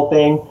that whole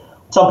thing.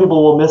 Some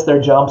people will miss their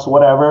jumps,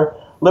 whatever,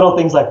 little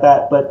things like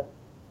that. But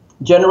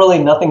generally,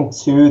 nothing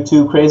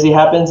too crazy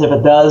happens. If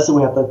it does,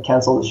 we have to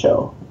cancel the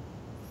show.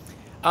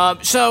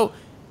 So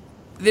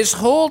this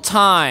whole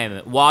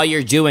time while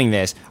you're doing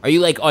this, are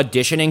you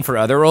auditioning for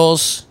other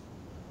roles?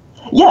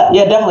 Yeah,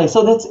 definitely.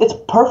 So it's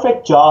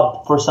perfect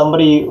job for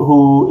somebody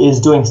who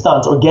is doing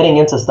stunts or getting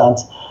into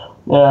stunts,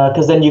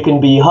 because then you can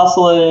be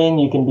hustling,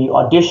 you can be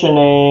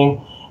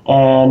auditioning,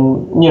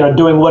 and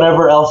doing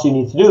whatever else you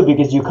need to do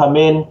because you come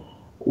in,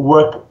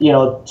 work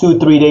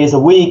 2-3 days a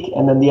week,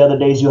 and then the other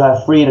days you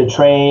have free to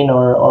train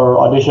or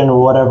audition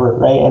or whatever,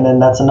 right? And then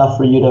that's enough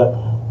for you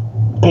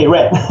to pay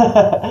rent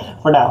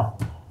for now.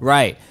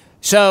 Right.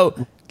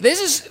 So this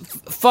is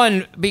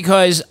fun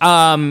because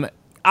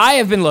I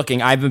have been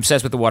looking. I'm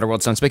obsessed with the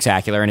Waterworld Stunt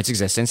Spectacular and its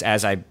existence,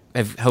 as I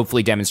have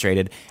hopefully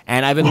demonstrated.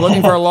 And I've been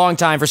looking for a long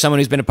time for someone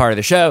who's been a part of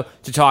the show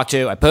to talk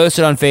to. I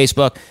posted on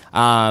Facebook.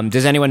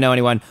 Does anyone know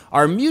anyone?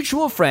 Our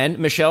mutual friend,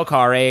 Michelle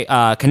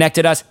Carre,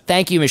 connected us.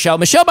 Thank you, Michelle.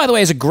 Michelle, by the way,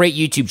 has a great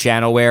YouTube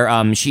channel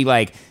where she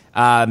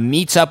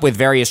meets up with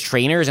various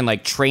trainers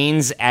and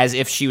trains as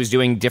if she was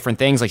doing different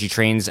things. She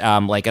trains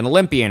an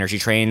Olympian, or she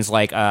trains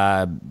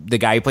the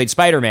guy who played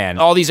Spider-Man.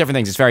 All these different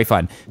things. It's very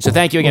fun. So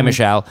thank you again,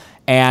 Michelle.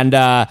 And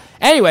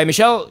anyway,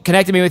 Michelle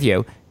connected me with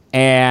you,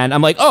 and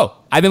I'm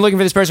I've been looking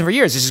for this person for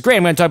years. This is great.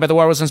 I'm going to talk about the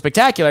Waterworld Stunt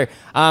Spectacular.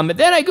 But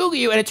then I Google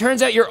you, and it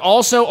turns out you're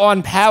also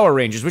on Power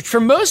Rangers, which for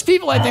most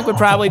people I think would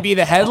probably be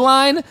the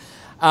headline.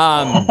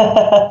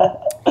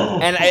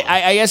 And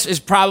I guess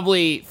is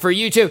probably for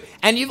you too.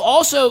 And you've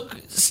also,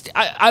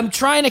 I'm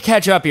trying to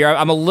catch up here.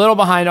 I'm a little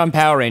behind on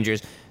Power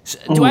Rangers.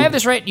 Do I have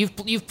this right?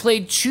 You've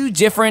played two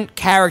different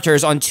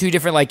characters on two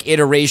different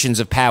iterations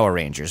of Power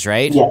Rangers,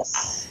 right?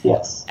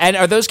 Yes. And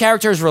are those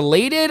characters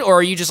related, or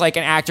are you just an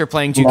actor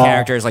playing two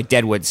characters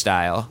Deadwood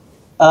style?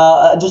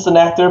 Just an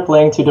actor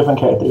playing two different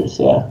characters,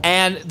 yeah.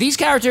 And these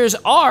characters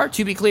are,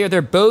 to be clear,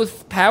 they're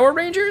both Power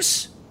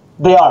Rangers?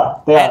 They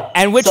are.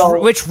 And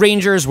which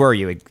Rangers were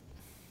you?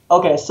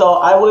 Okay, so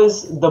I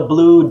was the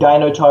blue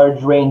Dino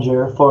Charge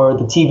Ranger for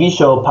the TV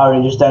show Power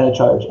Rangers Dino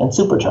Charge and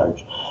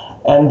Supercharge.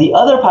 And the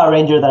other Power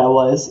Ranger that I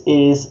was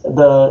is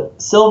the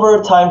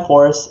silver Time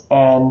Force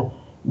and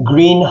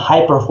green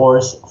Hyper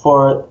Force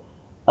for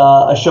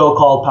a show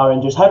called Power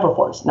Rangers Hyper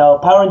Force. Now,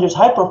 Power Rangers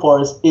Hyper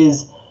Force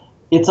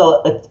it's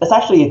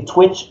actually a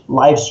Twitch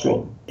live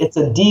stream. It's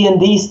a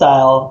D&D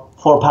style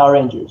for Power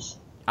Rangers.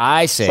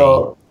 I see.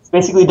 So it's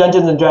basically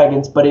Dungeons and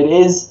Dragons, but it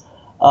is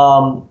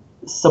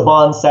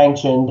Saban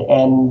sanctioned,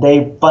 and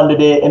they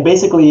funded it. And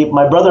basically,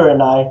 my brother,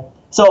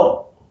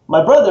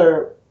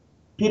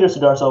 Peter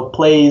Sudarso,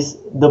 plays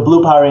the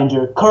Blue Power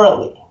Ranger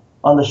currently.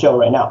 on the show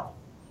right now.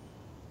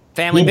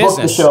 Family he business.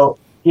 Booked the show.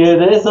 Yeah,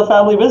 it is a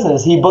family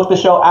business. He booked the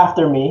show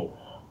after me,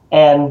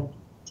 and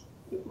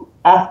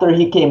after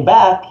he came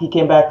back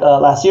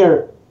last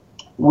year.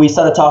 We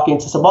started talking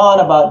to Saban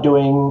about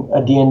doing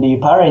a D&D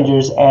Power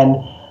Rangers, and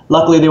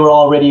luckily they were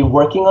already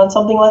working on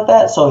something like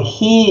that. So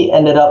he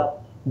ended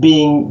up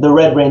being the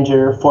Red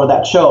Ranger for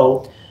that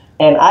show,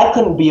 and I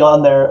couldn't be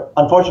on there,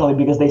 unfortunately,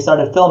 because they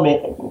started filming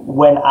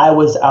when I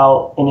was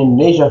out in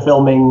Indonesia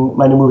filming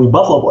my new movie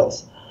Buffalo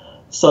Boys.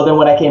 So then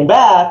when I came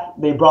back,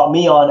 they brought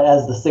me on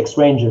as the Sixth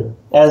Ranger,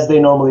 as they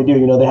normally do.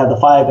 You know, they have the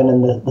 5, and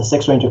then the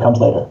Sixth Ranger comes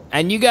later.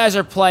 And you guys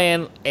are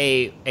playing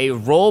a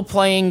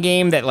role-playing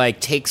game that, like,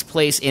 takes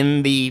place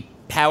in the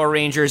Power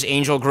Rangers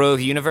Angel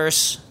Grove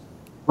universe?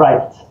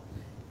 Right.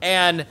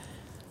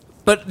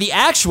 But the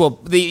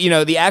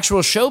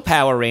actual show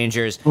Power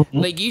Rangers,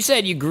 like you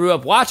said, you grew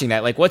up watching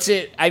that. Like, what's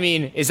it? I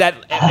mean, was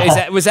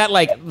that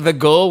like the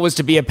goal was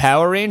to be a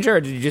Power Ranger,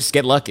 or did you just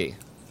get lucky?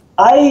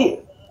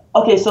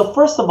 Okay, so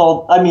first of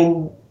all, I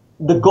mean,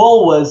 the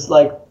goal was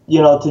like,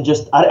 you know, to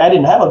just, I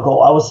didn't have a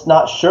goal. I was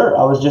not sure.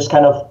 I was just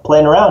kind of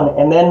playing around.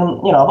 And then,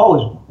 you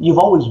know, you've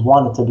always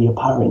wanted to be a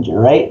Power Ranger,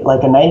 right?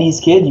 Like a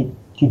 90s kid,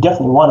 you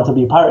definitely wanted to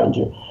be a Power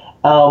Ranger.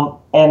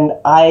 And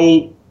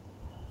I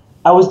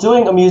was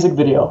doing a music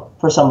video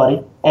for somebody,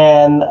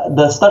 and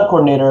the stunt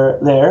coordinator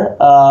there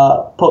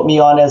put me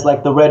on as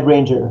like the Red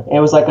Ranger. It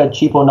was like a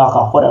cheapo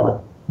knockoff,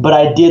 whatever. But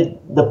I did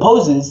the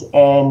poses,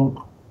 and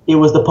it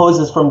was the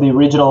poses from the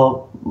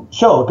original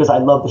show because I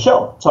love the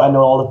show, so I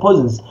know all the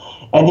poses.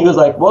 And he was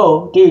like,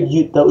 "Whoa,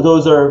 dude,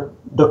 those are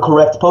the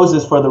correct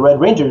poses for the Red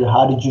Ranger.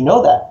 How did you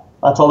know that?"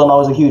 I told him I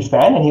was a huge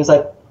fan, and he was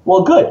like,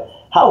 "Well, good.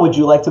 How would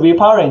you like to be a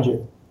Power Ranger?"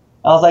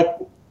 I was like,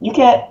 "You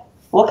can't.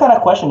 What kind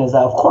of question is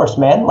that?" Of course,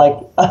 man. Like,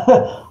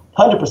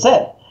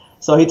 100%.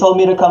 So he told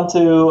me to come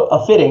to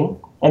a fitting,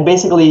 and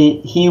basically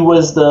he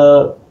was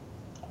the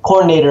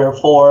coordinator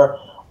for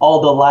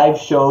all the live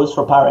shows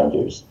for Power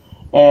Rangers.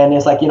 And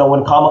it's like, you know,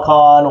 when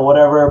Comic-Con or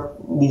whatever,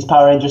 these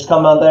Power Rangers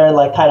come out there and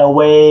like kind of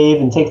wave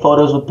and take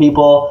photos with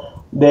people.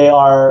 They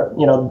are,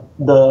 you know,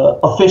 the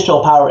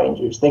official Power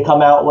Rangers. They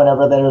come out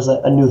whenever there's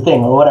a new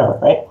thing or whatever,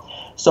 right?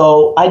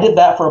 So I did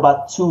that for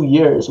about 2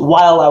 years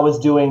while I was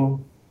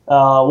doing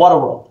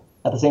Waterworld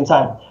at the same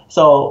time.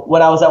 So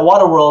when I was at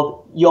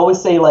Waterworld, you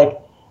always say like,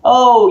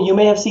 "Oh, you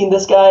may have seen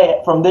this guy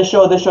from this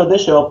show, this show,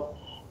 this show."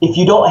 If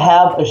you don't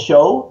have a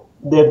show,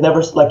 you've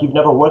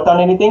never worked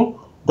on anything,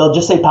 they'll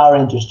just say Power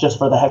Rangers just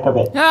for the heck of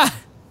it.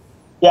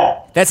 Yeah.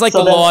 That's like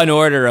the Law and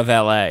Order of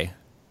LA.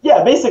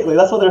 Yeah, basically.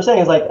 That's what they're saying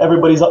is like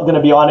everybody's going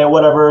to be on it,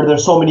 whatever.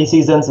 There's so many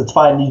seasons. It's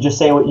fine. You just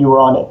say what you were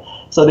on it.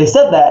 So they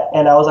said that,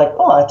 and I was like,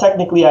 oh,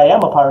 technically I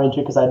am a Power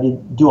Ranger because I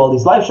did do all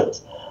these live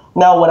shows.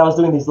 Now, when I was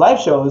doing these live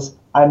shows,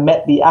 I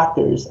met the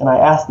actors, and I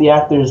asked the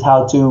actors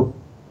how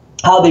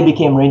they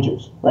became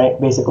Rangers, right?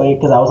 Basically,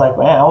 because I was like,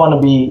 man, I want to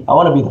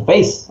be the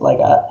face. Like,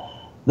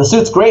 the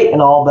suit's great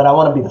and all, but I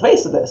want to be the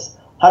face of this.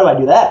 How do I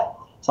do that?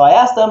 So I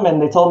asked them,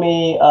 and they told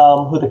me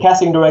who the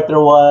casting director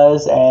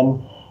was,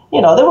 and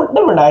you know they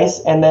were nice.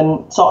 And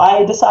then so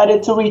I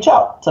decided to reach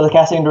out to the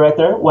casting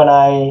director when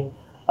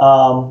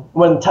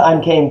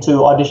time came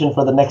to audition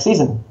for the next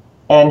season,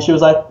 and she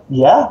was like,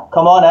 "Yeah,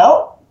 come on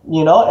out,"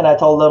 you know. And I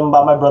told them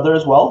about my brother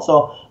as well,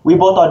 so we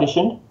both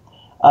auditioned.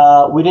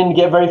 We didn't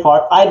get very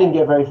far. I didn't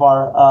get very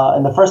far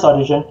in the first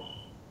audition.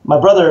 My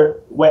brother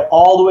went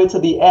all the way to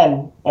the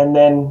end, and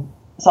then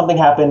something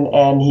happened,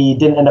 and he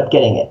didn't end up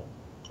getting it.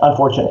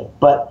 Unfortunate.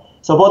 But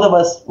so both of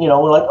us, you know,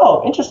 we're like,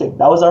 oh, interesting.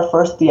 That was our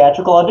first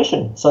theatrical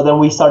audition. So then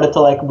we started to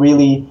like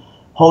really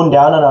hone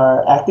down on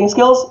our acting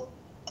skills.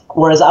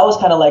 Whereas I was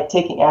kind of like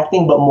taking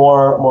acting, but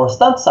more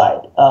stunt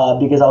side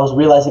because I was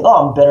realizing,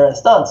 oh, I'm better at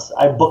stunts.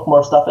 I book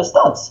more stuff as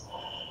stunts.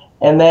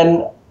 And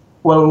then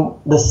when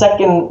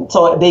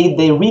so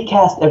they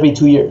recast every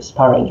 2 years,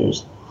 Power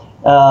Rangers.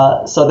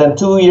 So then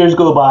 2 years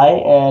go by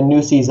and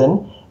new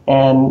season.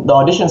 And the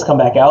auditions come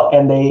back out,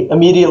 and they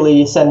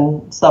immediately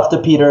send stuff to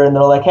Peter, and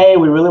they're like, "Hey,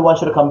 we really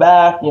want you to come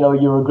back. You know,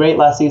 you were great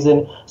last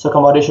season, so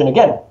come audition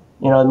again.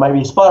 You know, it might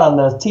be a spot on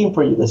the team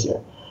for you this year."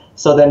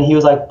 So then he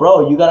was like,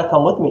 "Bro, you got to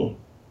come with me."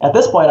 At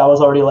this point, I was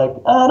already like,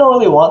 I don't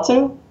really want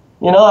to.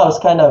 You know, I was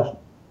kind of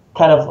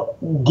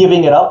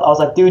giving it up. I was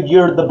like, "Dude,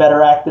 you're the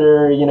better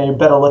actor. You know, you're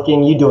better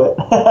looking. You do it."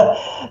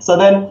 So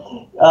then,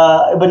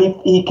 but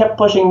he kept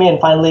pushing me, and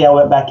finally, I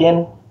went back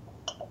in.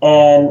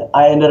 And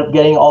I ended up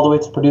getting all the way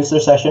to producer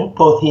session.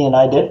 Both he and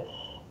I did.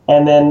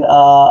 And then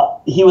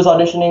he was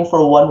auditioning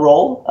for one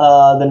role,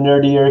 the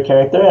nerdier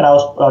character, and I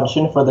was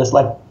auditioning for this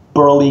like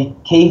burly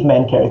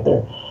caveman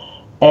character.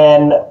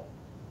 And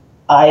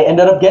I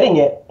ended up getting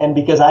it. And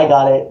because I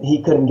got it, he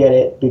couldn't get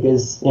it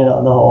because, you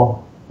know, the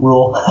whole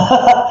rule.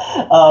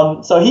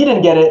 So he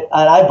didn't get it,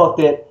 and I booked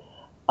it,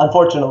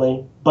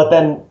 unfortunately. But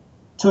then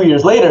 2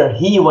 years later,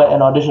 he went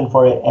and auditioned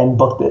for it and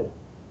booked it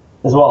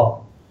as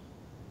well.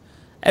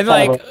 And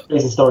kind of a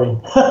crazy story.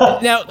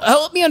 Now,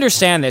 help me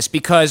understand this,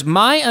 because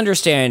my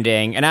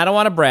understanding, and I don't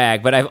want to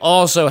brag, but I've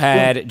also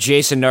had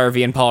Jason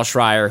Narvey and Paul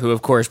Schreier, who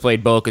of course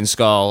played Bulk and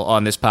Skull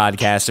on this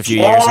podcast a few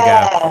years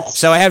ago.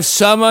 So I have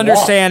some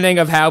understanding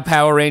of how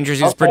Power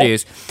Rangers is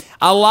produced.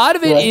 A lot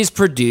of it is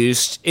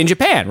produced in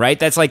Japan, right?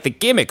 That's like the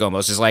gimmick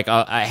almost, is like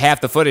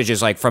half the footage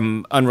is like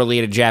from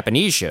unrelated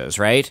Japanese shows,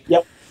 right?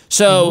 Yep.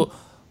 So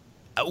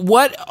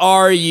what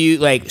are you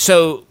like,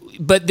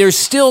 but there's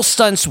still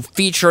stunts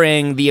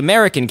featuring the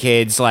American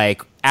kids,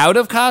 like, out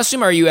of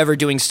costume? Are you ever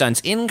doing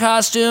stunts in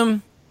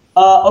costume?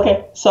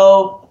 Okay,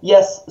 so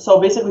yes, so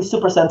basically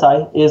Super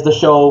Sentai is the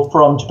show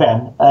from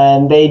Japan,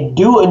 and they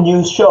do a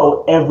new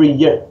show every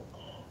year.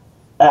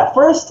 At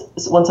first,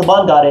 when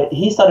Saban got it,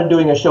 he started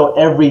doing a show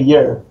every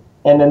year,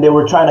 and then they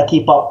were trying to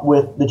keep up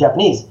with the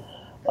Japanese.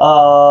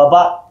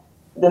 But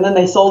then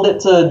they sold it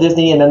to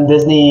Disney, and then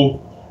Disney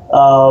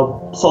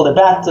sold it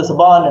back to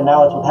Saban, and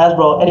now it's with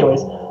Hasbro.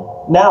 Anyways,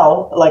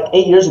 now, like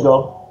 8 years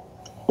ago,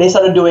 they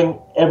started doing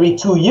every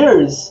 2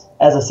 years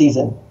as a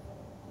season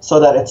so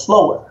that it's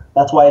slower.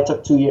 That's why it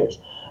took 2 years.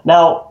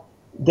 Now,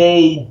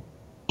 they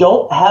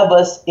don't have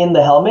us in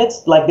the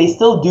helmets. Like, they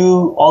still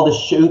do all the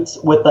shoots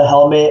with the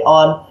helmet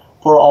on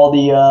for all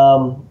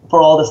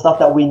the stuff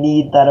that we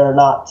need that are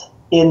not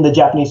in the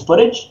Japanese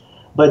footage.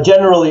 But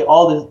generally,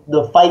 all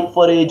the fight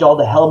footage, all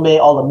the helmet,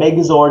 all the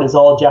Megazord is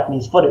all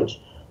Japanese footage.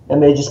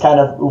 And they just kind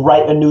of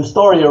write a new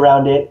story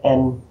around it,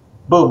 and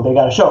boom, they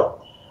got a show.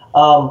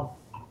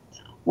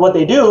 What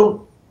they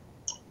do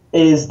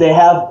is they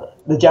have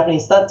the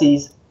Japanese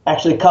stunties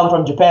actually come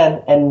from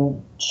Japan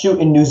and shoot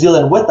in New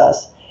Zealand with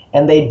us,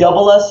 and they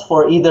double us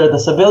for either the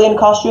civilian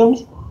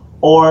costumes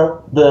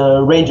or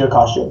the ranger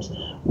costumes.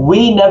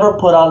 We never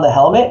put on the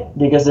helmet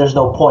because there's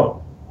no point.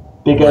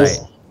 Because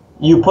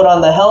you put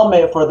on the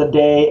helmet for the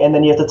day, and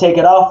then you have to take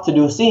it off to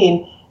do a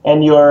scene,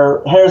 and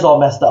your hair's all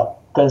messed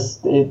up because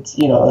it's,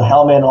 the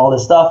helmet and all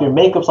this stuff, your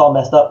makeup's all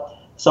messed up.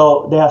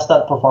 So they have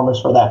stunt performers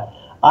for that.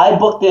 I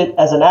booked it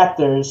as an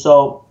actor,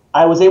 so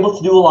I was able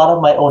to do a lot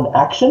of my own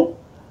action.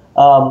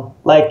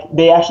 Like,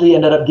 they actually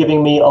ended up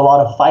giving me a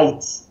lot of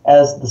fights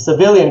as the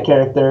civilian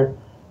character,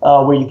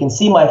 where you can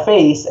see my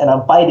face and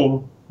I'm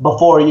fighting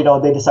before,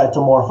 they decide to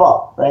morph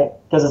up, right?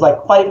 Because it's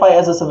like fight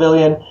as a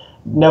civilian,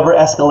 never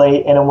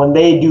escalate, and then when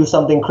they do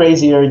something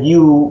crazier,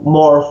 you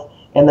morph,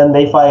 and then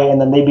they fight, and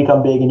then they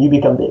become big, and you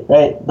become big,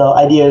 right? The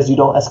idea is you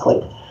don't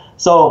escalate.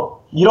 So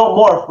you don't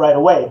morph right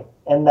away.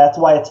 And that's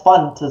why it's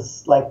fun to,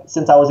 like,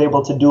 since I was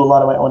able to do a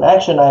lot of my own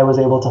action, I was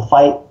able to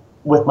fight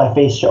with my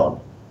face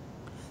shown.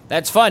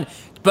 That's fun.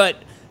 But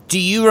do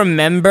you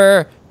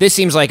remember, this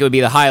seems like it would be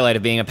the highlight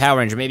of being a Power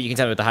Ranger. Maybe you can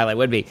tell me what the highlight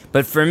would be.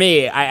 But for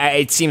me,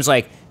 it seems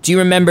like, do you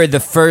remember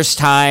the first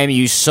time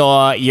you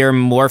saw your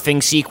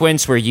morphing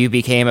sequence where you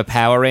became a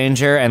Power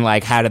Ranger? And,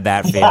 like, how did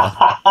that feel?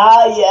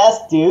 Yes,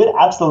 dude,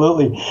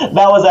 absolutely.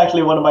 That was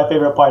actually one of my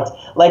favorite parts.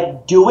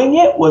 Like, doing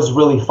it was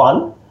really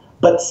fun.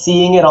 But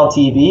seeing it on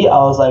TV, I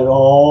was like,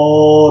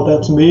 oh,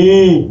 that's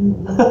me.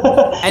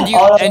 And do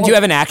you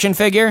have an action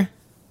figure?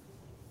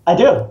 I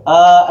do.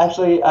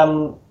 Actually,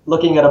 I'm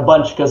looking at a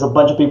bunch because a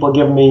bunch of people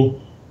give me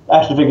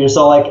action figures.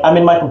 So, like, I'm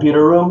in my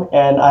computer room,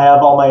 and I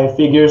have all my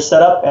figures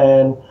set up,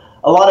 and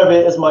a lot of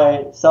it is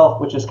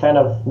myself, which is kind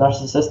of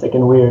narcissistic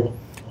and weird.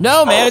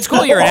 No, man, it's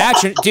cool. You're an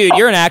action dude.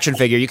 You're an action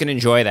figure. You can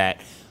enjoy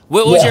that.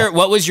 What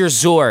was your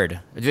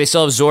Zord? Do they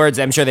still have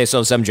Zords? I'm sure they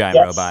still have some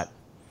giant robot.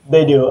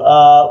 They do.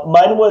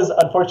 Mine was,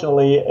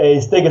 unfortunately,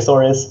 a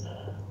Stegosaurus,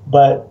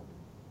 but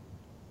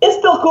it's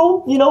still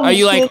cool, Are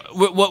you like,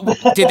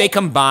 what did they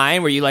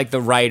combine? Were you like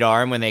the right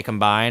arm when they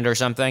combined or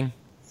something?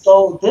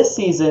 So this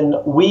season,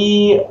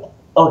 we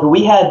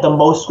had the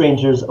most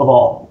Rangers of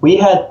all. We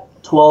had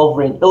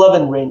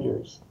 11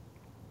 Rangers.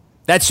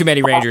 That's too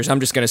many Rangers. I'm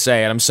just going to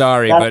say it. I'm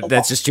sorry, but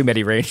that's just too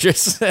many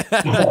Rangers.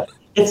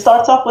 It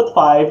starts off with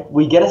 5.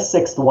 We get a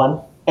 6th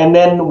one, and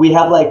then we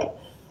have like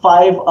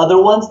 5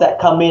 other ones that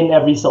come in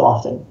every so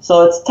often.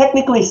 So it's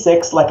technically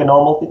 6 like a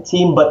normal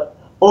team, but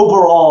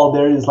overall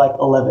there is like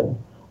 11.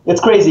 It's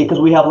crazy because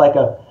we have black,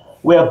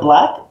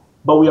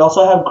 but we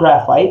also have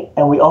graphite,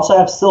 and we also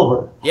have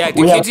silver. Yeah,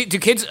 do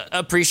kids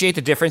appreciate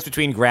the difference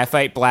between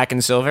graphite, black,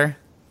 and silver?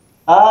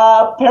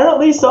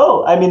 Apparently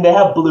so. I mean, they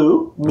have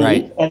blue,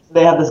 right, and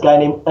they have this guy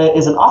named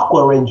is an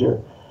Aqua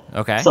Ranger.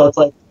 Okay. So it's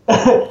like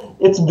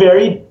it's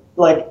very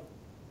like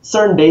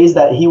certain days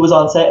that he was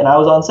on set and I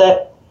was on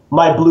set.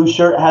 My blue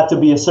shirt had to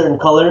be a certain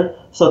color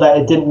so that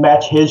it didn't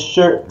match his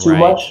shirt too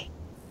much.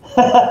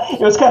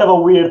 It was kind of a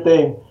weird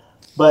thing,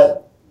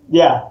 but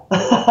yeah.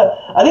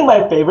 I think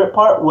my favorite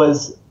part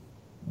was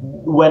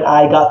when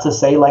I got to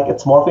say, like,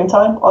 it's morphing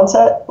time on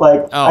set.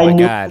 Like, oh my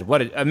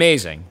God,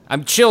 amazing.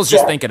 I'm chills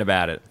just thinking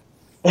about it.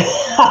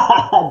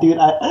 Dude,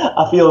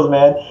 I feel it,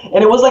 man.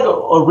 And it was like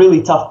a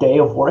really tough day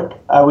of work.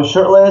 I was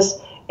shirtless,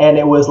 and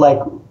it was like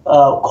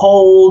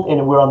cold,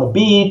 and we were on the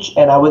beach,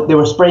 and they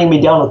were spraying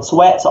me down with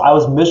sweat, so I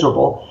was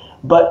miserable.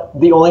 But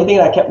the only thing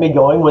that kept me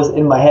going was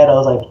in my head, I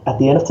was like, at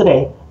the end of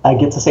today, I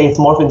get to say it's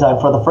morphing time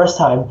for the first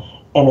time,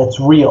 and it's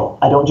real.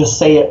 I don't just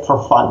say it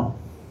for fun.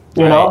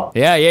 You know?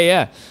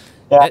 Yeah.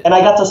 Yeah, and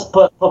I got to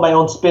put my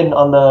own spin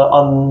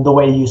on the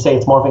way you say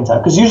it's morphing time,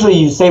 because usually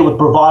you say it with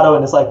bravado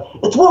and it's like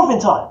it's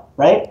morphing time,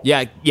 right?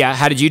 Yeah, yeah.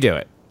 How did you do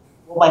it?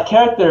 Well, my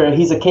character,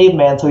 he's a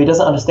caveman, so he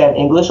doesn't understand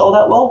English all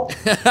that well.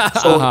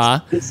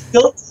 So it's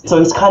still, so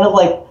he's kind of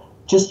like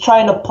just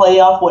trying to play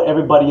off what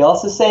everybody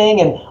else is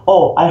saying, and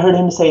oh, I heard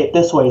him say it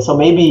this way, so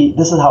maybe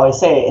this is how I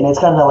say it, and it's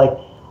kind of like,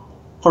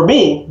 for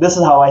me, this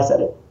is how I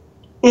said it.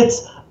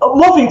 It's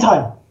morphing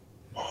time.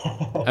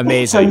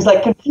 Amazing. So he's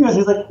like confused.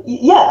 He's like,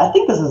 yeah, I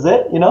think this is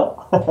it, you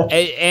know?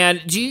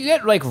 And do you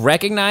get like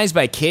recognized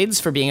by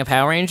kids for being a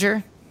Power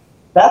Ranger?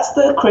 That's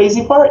the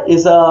crazy part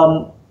is, I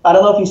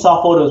don't know if you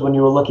saw photos when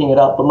you were looking it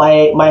up, but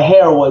my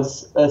hair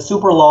was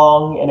super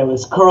long and it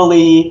was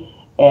curly,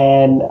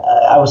 and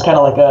I was kind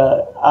of like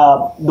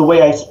the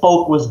way I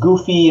spoke was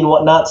goofy and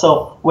whatnot.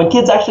 So when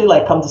kids actually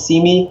like come to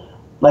see me,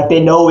 like they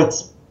know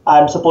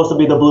I'm supposed to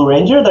be the Blue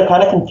Ranger, they're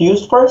kind of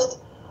confused first.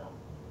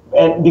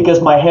 And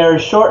because my hair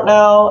is short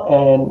now,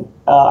 and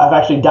I've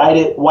actually dyed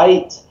it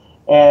white,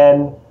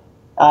 and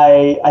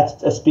I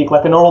speak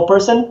like a normal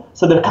person,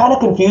 so they're kind of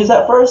confused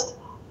at first,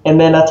 and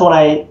then that's when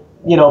I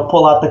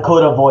pull out the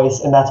Coda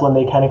voice, and that's when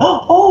they kind of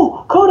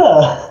oh,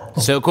 Coda.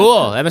 So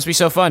cool. That must be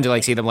so fun to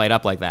like see them light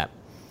up like that.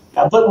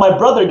 Yeah, but my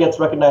brother gets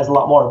recognized a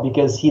lot more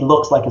because he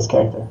looks like his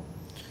character.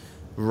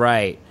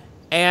 Right.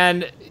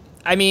 And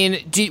I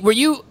mean, were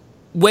you,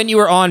 when you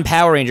were on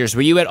Power Rangers,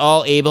 were you at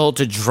all able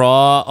to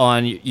draw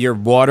on your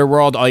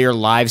Waterworld, all your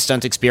live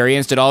stunt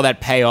experience? Did all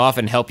that pay off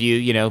and help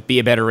you, be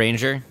a better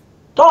Ranger?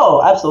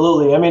 Oh,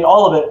 absolutely. I mean,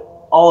 all of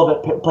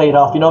it played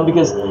off,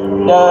 because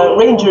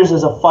Rangers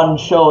is a fun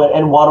show,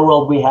 and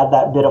Waterworld, we had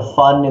that bit of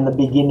fun in the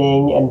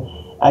beginning, and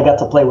I got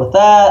to play with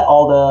that.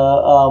 All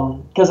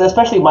the because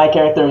especially my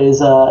character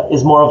is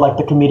more of like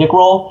the comedic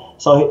role,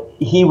 so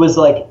he was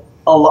like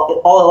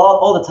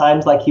all the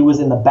times like he was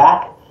in the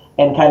back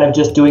and kind of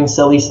just doing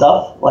silly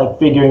stuff, like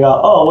figuring out,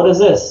 oh, what is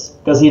this?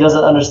 Because he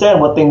doesn't understand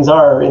what things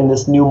are in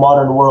this new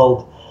modern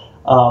world,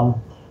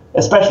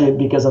 especially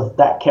because of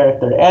that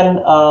character. And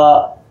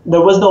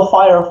there was no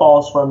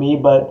firefalls for me,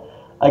 but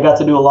I got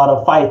to do a lot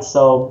of fights.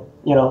 So,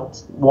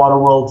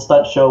 Waterworld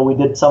stunt show, we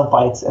did some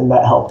fights, and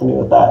that helped me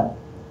with that.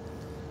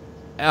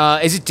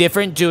 Is it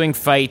different doing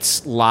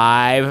fights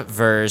live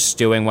versus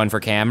doing one for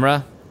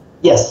camera?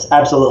 Yes,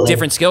 absolutely.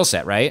 Different skill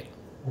set, right?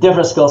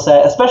 Different skill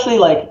set, especially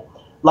like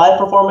live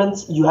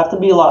performance. You have to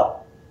be a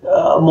lot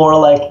more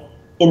like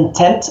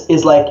intent.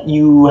 Is like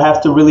you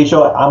have to really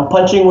show I'm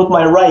punching with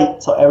my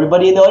right, so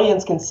everybody in the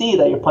audience can see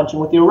that you're punching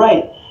with your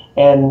right,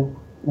 and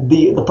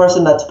the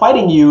person that's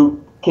fighting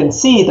you can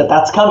see that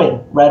that's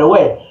coming right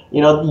away.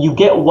 You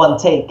get one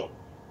take,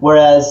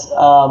 whereas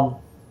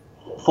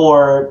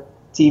for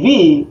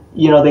TV,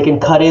 they can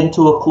cut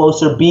into a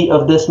closer beat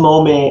of this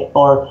moment,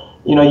 or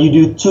you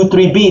do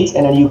 2-3 beats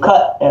and then you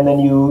cut and then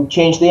you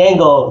change the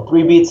angle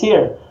 3 beats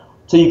here,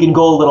 so you can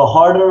go a little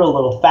harder, a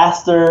little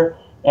faster,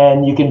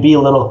 and you can be a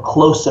little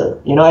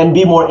closer, and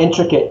be more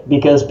intricate,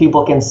 because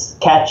people can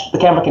the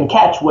camera can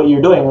catch what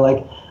you're doing.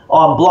 Like,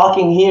 oh, I'm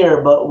blocking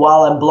here, but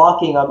while I'm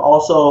blocking, I'm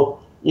also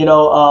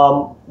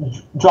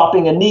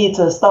dropping a knee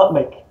to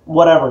stomach,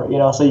 whatever,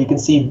 so you can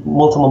see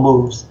multiple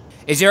moves.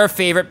 Is there a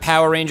favorite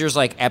Power Rangers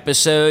like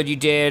episode you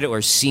did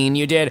or scene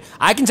you did?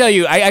 I can tell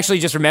you, I actually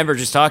just remember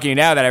just talking to you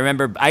now that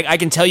I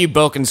can tell you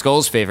Bulk and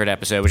Skull's favorite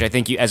episode, which I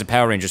think you, as a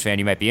Power Rangers fan,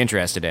 you might be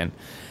interested in.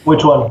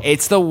 Which one?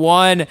 It's the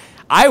one,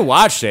 I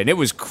watched it and it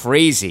was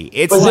crazy.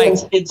 Was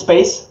it in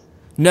space?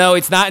 No,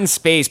 it's not in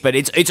space, but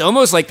it's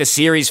almost like the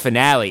series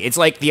finale. It's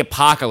like the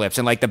apocalypse,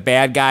 and like the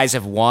bad guys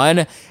have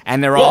won,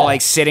 and they're all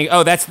like sitting.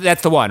 Oh, that's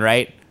the one,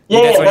 right?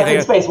 Yeah, that's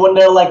in space when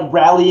they're like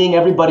rallying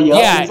everybody up.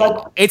 Yeah,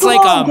 it's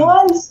like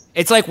guys.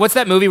 It's like, what's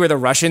that movie where the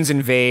Russians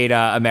invade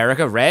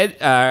America?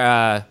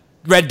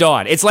 Red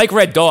Dawn. It's like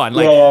Red Dawn.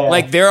 Like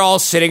like they're all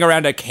sitting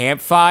around a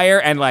campfire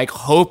and like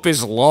hope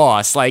is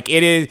lost. Like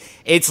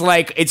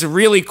it's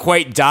really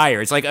quite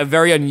dire. It's like a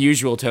very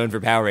unusual tone for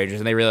Power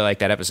Rangers, and they really like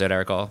that episode, I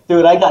recall.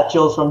 Dude, I got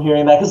chills from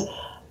hearing that, because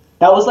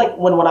that was like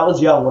when I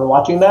was young, when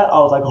watching that, I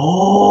was like,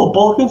 oh,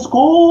 Bulk and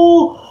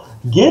Skull,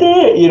 get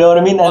it, you know what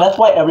I mean? And that's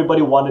why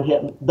everybody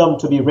wanted them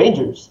to be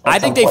Rangers. I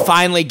think they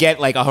finally get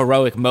like a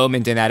heroic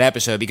moment in that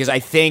episode, because I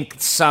think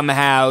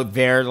somehow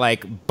they're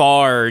like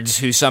bards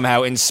who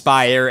somehow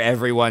inspire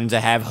everyone to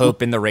have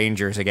hope in the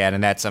Rangers again,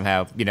 and that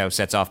somehow,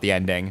 sets off the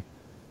ending.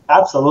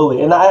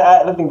 Absolutely. And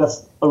I think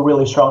that's a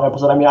really strong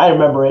episode. I mean, I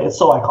remember it. It's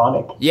so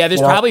iconic. Yeah, there's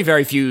probably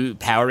very few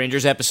Power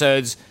Rangers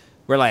episodes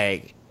where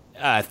like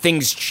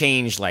things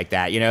change like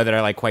that, that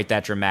are like quite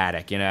that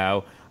dramatic,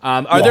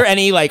 Are there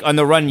any, like, on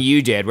the run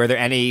you did, were there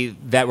any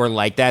that were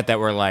like that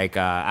were like,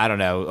 I don't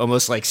know,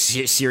 almost like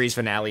series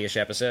finale-ish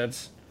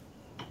episodes?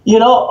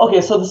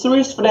 Okay, so the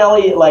series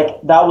finale,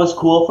 like, that was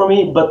cool for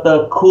me, but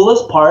the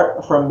coolest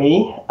part for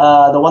me,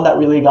 the one that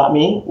really got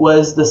me,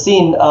 was the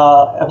scene,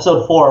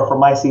 episode 4 for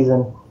my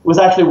season. It was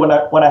actually when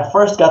I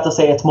first got to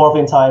say it's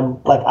morphing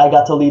time, like, I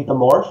got to lead the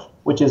morph,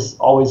 which is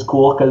always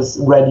cool, because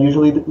Red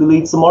usually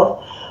leads the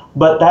morph.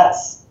 But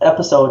that's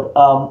episode,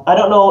 I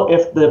don't know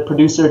if the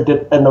producer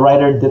and the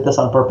writer did this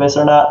on purpose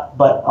or not,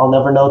 but I'll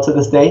never know to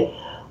this day.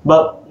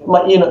 But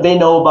they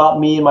know about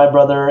me and my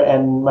brother,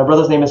 and my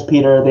brother's name is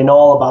Peter. They know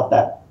all about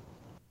that.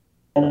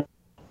 And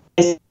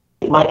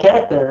my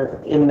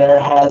character in there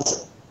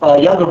has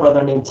a younger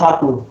brother named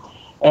Taku,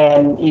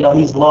 and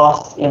he's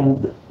lost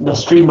in the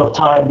stream of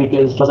time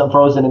because he wasn't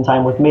frozen in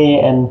time with me,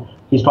 and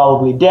he's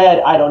probably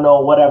dead. I don't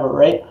know, whatever,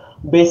 right?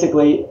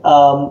 Basically,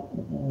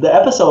 the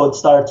episode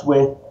starts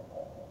with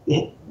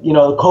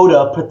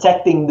Coda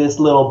protecting this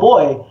little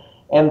boy,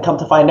 and come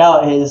to find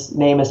out his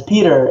name is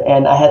Peter.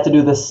 And I had to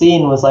do this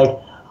scene, was like,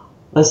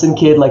 listen,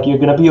 kid, like, you're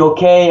gonna be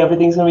okay,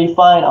 everything's gonna be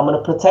fine, I'm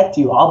gonna protect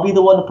you, I'll be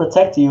the one to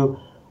protect you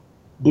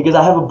because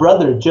I have a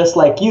brother just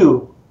like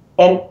you.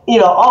 And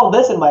all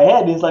this in my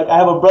head is like, I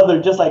have a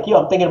brother just like you.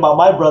 I'm thinking about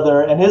my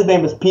brother, and his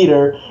name is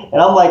Peter,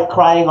 and I'm like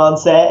crying on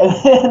set,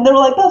 and they were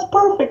like, that's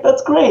perfect,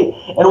 that's great.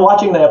 And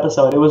watching the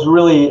episode, it was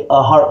really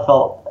a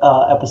heartfelt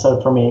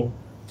episode for me.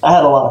 I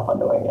had a lot of fun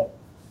doing it.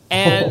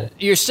 And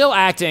you're still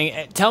acting.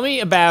 Tell me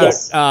about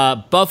Yes.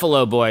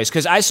 Buffalo Boys,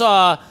 because I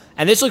saw,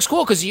 and this looks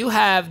cool because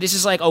this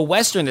is like a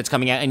Western that's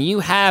coming out, and you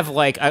have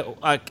like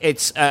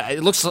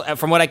it looks,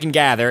 from what I can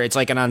gather, it's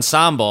like an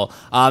ensemble,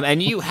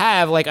 and you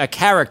have like a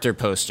character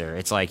poster.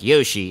 It's like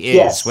Yoshi is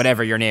Yes.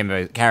 whatever your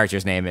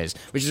character's name is,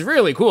 which is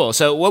really cool.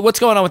 So what's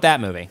going on with that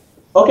movie?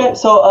 Okay,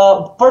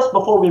 so first,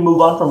 before we move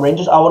on from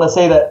Rangers, I want to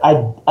say that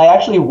I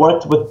actually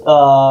worked with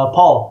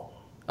Paul.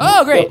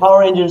 Oh, great. The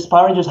Power Rangers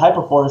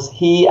Hyperforce,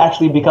 he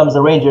actually becomes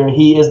the Ranger.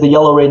 He is the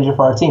Yellow Ranger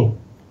for our team.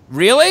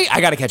 Really?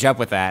 I got to catch up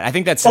with that. I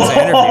think that's since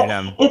I interviewed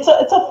him. It's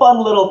a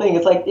fun little thing.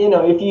 It's like,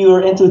 if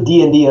you're into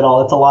D&D at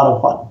all, it's a lot of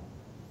fun.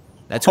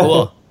 That's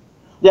cool.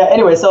 Yeah,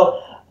 anyway,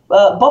 so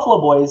Buffalo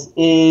Boys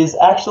is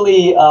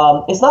actually,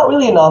 it's not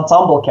really an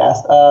ensemble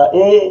cast.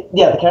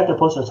 The character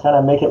posters kind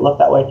of make it look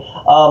that way.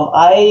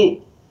 I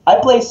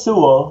play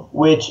Suo,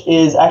 which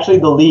is actually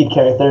the lead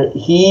character.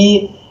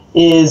 He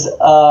is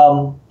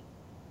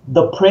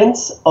the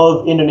Prince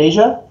of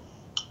Indonesia.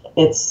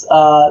 It's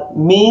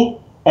me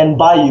and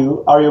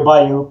Aryo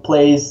Bayu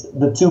plays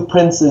the two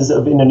princes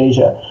of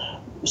Indonesia.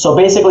 So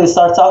basically, it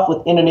starts off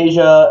with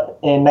Indonesia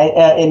in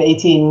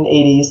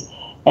 1880s,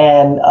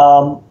 and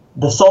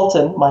the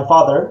Sultan, our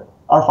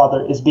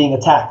father, is being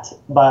attacked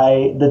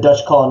by the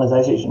Dutch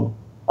colonization,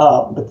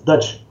 the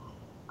Dutch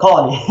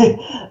colony,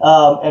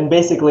 and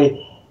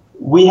basically,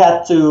 we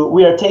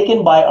are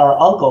taken by our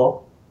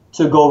uncle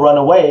to go run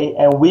away,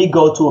 and we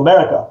go to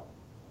America.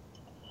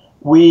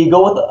 We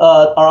go with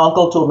our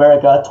uncle to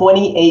America,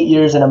 28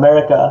 years in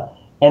America,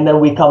 and then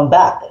we come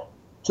back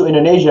to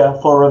Indonesia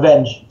for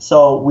revenge.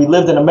 So we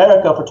lived in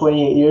America for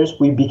 28 years.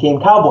 We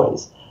became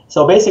cowboys.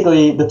 So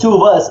basically, the two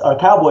of us are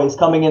cowboys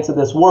coming into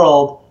this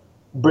world,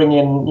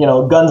 bringing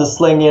guns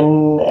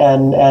a-slinging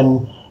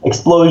and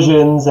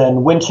explosions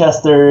and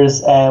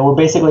Winchesters, and we're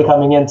basically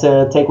coming in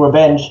to take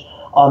revenge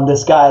on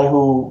this guy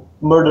who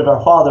murdered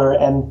our father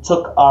and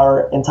took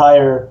our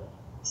entire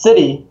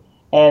city,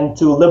 and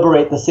to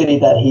liberate the city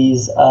that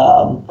he's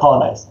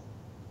colonized.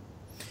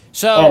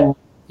 So,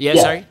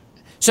 sorry.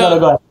 So, no,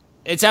 go ahead.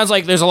 It sounds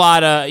like there's a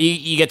lot of,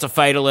 you get to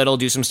fight a little,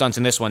 do some stunts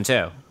in this one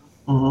too.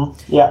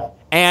 Mm-hmm. Yeah.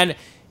 And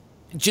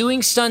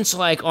doing stunts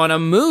like on a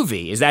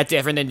movie, is that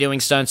different than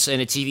doing stunts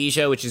in a TV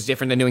show, which is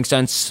different than doing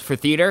stunts for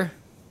theater?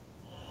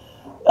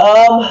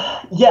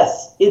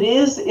 Yes, it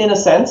is in a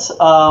sense.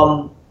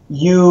 So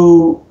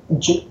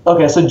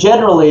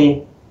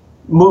generally,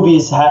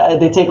 movies,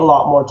 they take a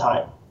lot more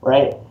time,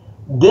 right?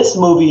 This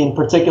movie in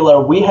particular,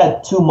 we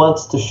had 2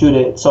 months to shoot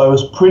it, so it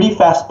was pretty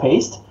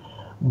fast-paced.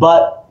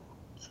 But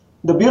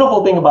the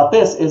beautiful thing about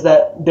this is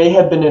that they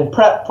had been in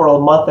prep for a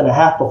month and a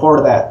half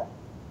before that.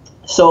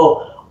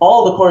 So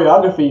all the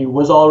choreography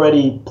was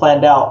already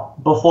planned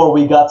out before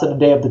we got to the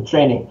day of the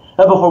training,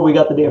 before we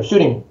got the day of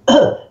shooting.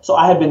 So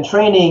I had been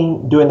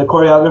training, doing the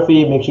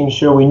choreography, making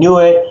sure we knew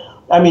it.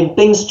 I mean,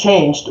 things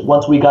changed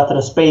once we got to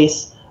the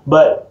space,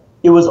 but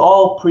it was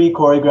all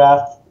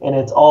pre-choreographed, and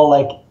it's all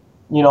like,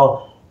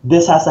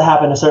 this has to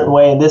happen a certain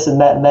way, and this and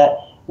that and that.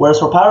 Whereas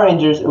for Power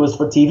Rangers, it was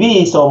for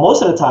TV, so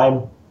most of the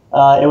time,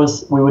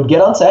 we would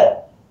get on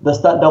set, the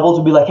stunt doubles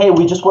would be like, hey,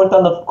 we just worked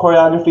on the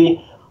choreography,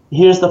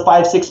 here's the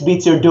 5-6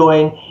 beats you're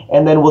doing,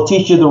 and then we'll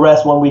teach you the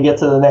rest when we get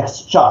to the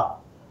next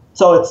shot.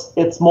 So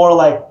it's more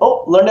like,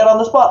 oh, learn it on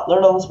the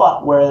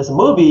spot. Whereas a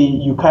movie,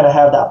 you kind of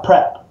have that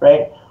prep,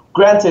 right?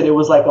 Granted, it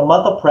was like a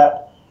month of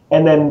prep,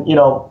 and then,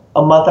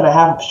 a month and a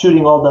half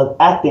shooting all the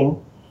acting,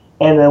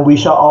 and then we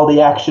shot all the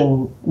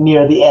action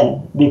near the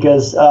end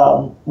because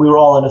we were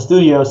all in a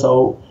studio,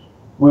 so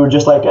we were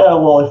just like,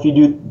 if you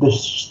do the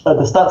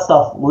stunt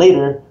stuff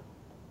later,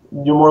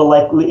 you're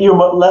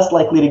less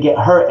likely to get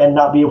hurt and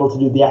not be able to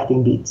do the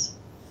acting beats.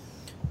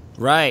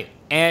 Right.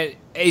 And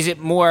is it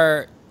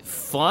more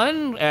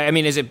fun? I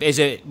mean, is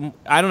it?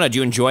 I don't know. Do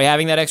you enjoy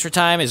having that extra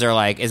time? Is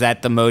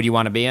that the mode you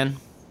want to be in?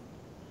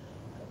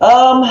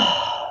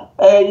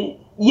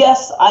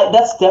 Yes,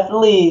 that's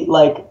definitely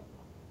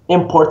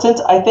important,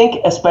 I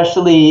think,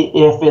 especially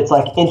if it's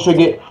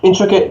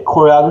intricate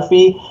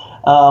choreography,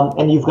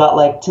 and you've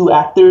got two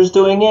actors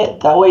doing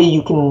it. That way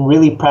you can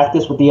really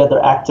practice with the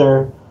other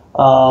actor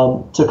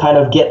to kind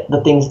of get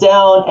the things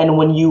down. And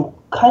when you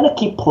kind of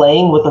keep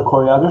playing with the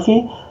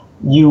choreography,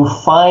 you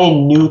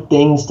find new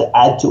things to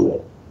add to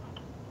it,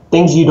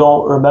 things you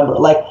don't remember.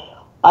 Like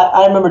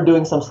I remember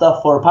doing some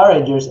stuff for Power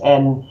Rangers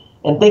and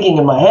thinking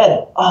in my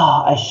head,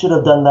 I should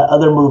have done that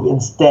other move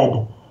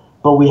instead,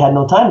 but we had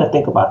no time to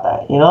think about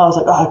that. You know, I was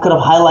like, I could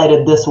have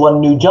highlighted this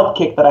one new jump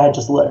kick that I had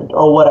just learned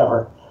or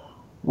whatever.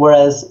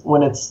 Whereas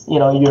when it's,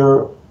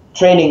 you're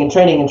training and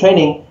training and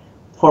training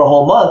for a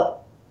whole month,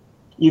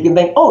 you can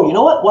think, you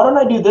know what? Why don't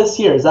I do this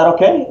here? Is that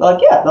okay?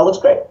 Like, yeah, that looks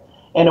great.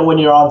 And then when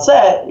you're on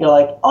set, you're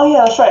like, oh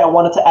yeah, that's right. I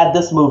wanted to add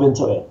this move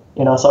into it.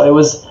 So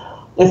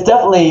it's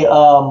definitely,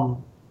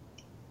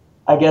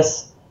 I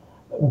guess,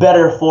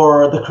 better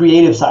for the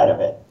creative side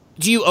of it.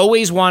 Do you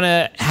always want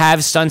to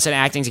have stunts and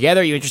acting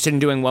together? Are you interested in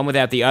doing one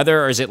without the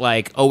other, or is it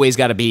like always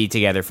got to be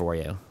together for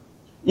you?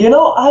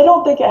 I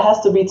don't think it has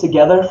to be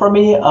together for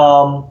me.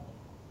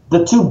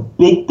 The two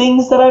big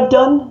things that I've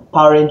done,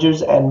 Power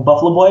Rangers and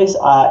Buffalo Boys,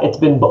 it's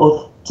been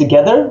both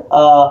together.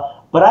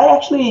 But I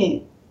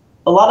actually,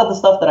 a lot of the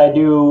stuff that I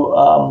do,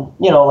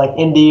 like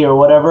indie or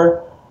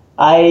whatever,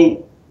 I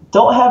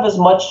don't have as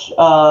much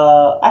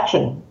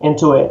action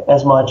into it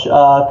as much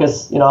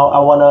because, I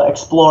want to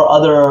explore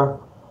other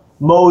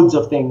modes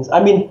of things.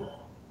 I mean,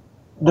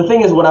 the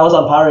thing is, when I was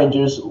on Power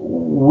Rangers,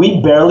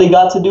 we barely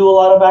got to do a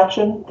lot of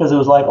action because it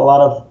was like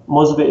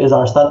most of it is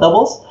our stunt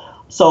doubles.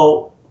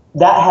 So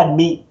that had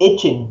me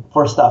itching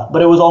for stuff,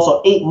 but it was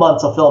also 8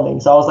 months of filming.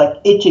 So I was like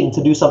itching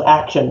to do some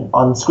action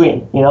on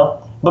screen,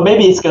 but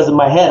maybe it's because in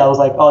my head, I was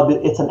like,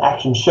 it's an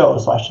action show,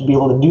 so I should be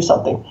able to do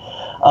something.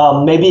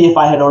 Maybe if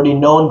I had already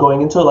known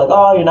going into it, like,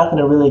 you're not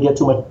going to really get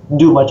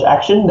do much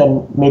action,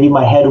 then maybe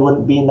my head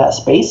wouldn't be in that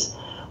space.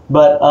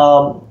 But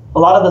a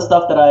lot of the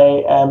stuff that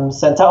I am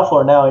sent out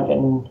for now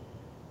in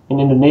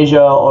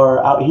Indonesia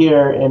or out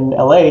here in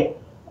LA,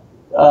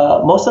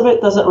 most of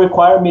it doesn't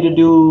require me to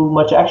do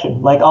much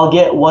action. Like I'll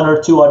get 1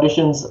 or 2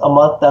 auditions a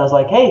month that is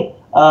like, hey,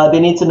 they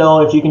need to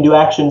know if you can do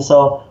action,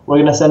 so we're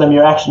going to send them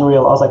your action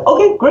reel. I was like,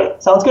 okay,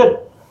 great, sounds good.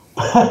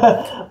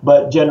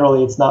 But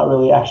generally, it's not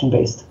really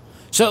action-based.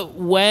 So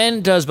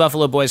when does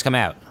Buffalo Boys come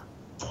out?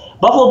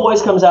 Buffalo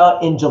Boys comes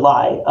out in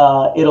July.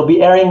 It'll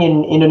be airing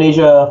in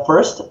Indonesia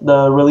first.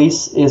 The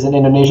release is in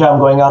Indonesia. I'm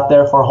going out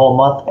there for a whole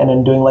month and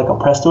then doing like a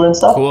press tour and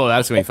stuff. Cool,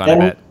 that's going to be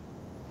fun, I bet.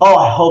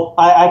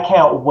 I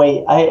can't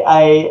wait.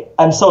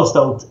 I'm so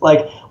stoked.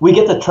 Like, we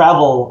get to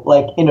travel,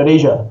 like,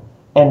 Indonesia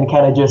and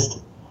kind of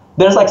just,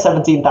 there's like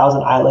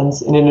 17,000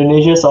 islands in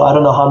Indonesia, so I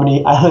don't know how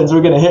many islands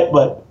we're going to hit,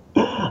 but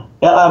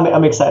yeah,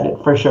 I'm excited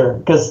for sure.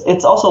 Because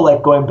it's also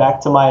like going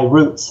back to my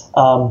roots.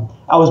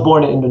 I was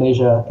born in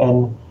Indonesia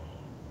and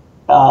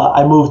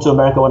I moved to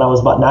America when I was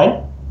about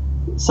 9.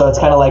 So it's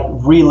kind of like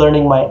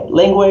relearning my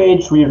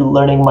language,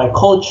 relearning my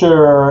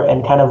culture,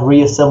 and kind of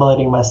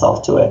reassimilating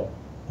myself to it.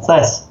 It's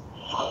nice.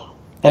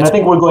 And I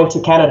think we're going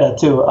to Canada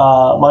too,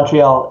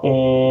 Montreal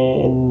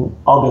in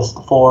August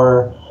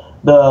for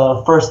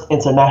the first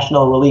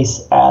international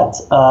release at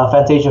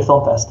Fantasia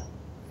Film Fest.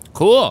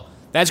 Cool.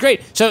 That's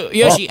great. So,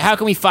 Yoshi, How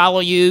can we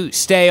follow you,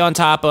 stay on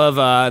top of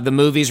the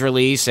movie's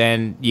release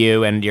and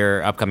you and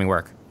your upcoming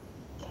work?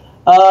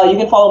 You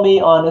can follow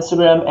me on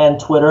Instagram and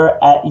Twitter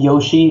at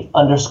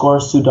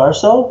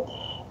Yoshi_Sudarso.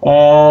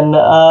 And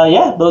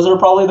those are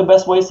probably the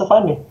best ways to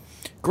find me.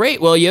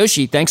 Great. Well,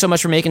 Yoshi, thanks so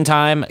much for making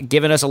time,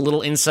 giving us a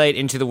little insight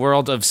into the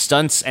world of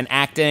stunts and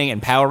acting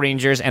and Power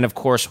Rangers and, of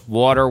course,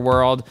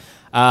 Waterworld.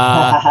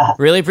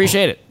 Really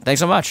appreciate it. Thanks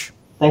so much.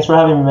 Thanks for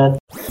having me, man.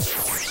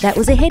 That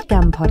was a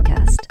HeadGum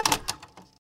podcast.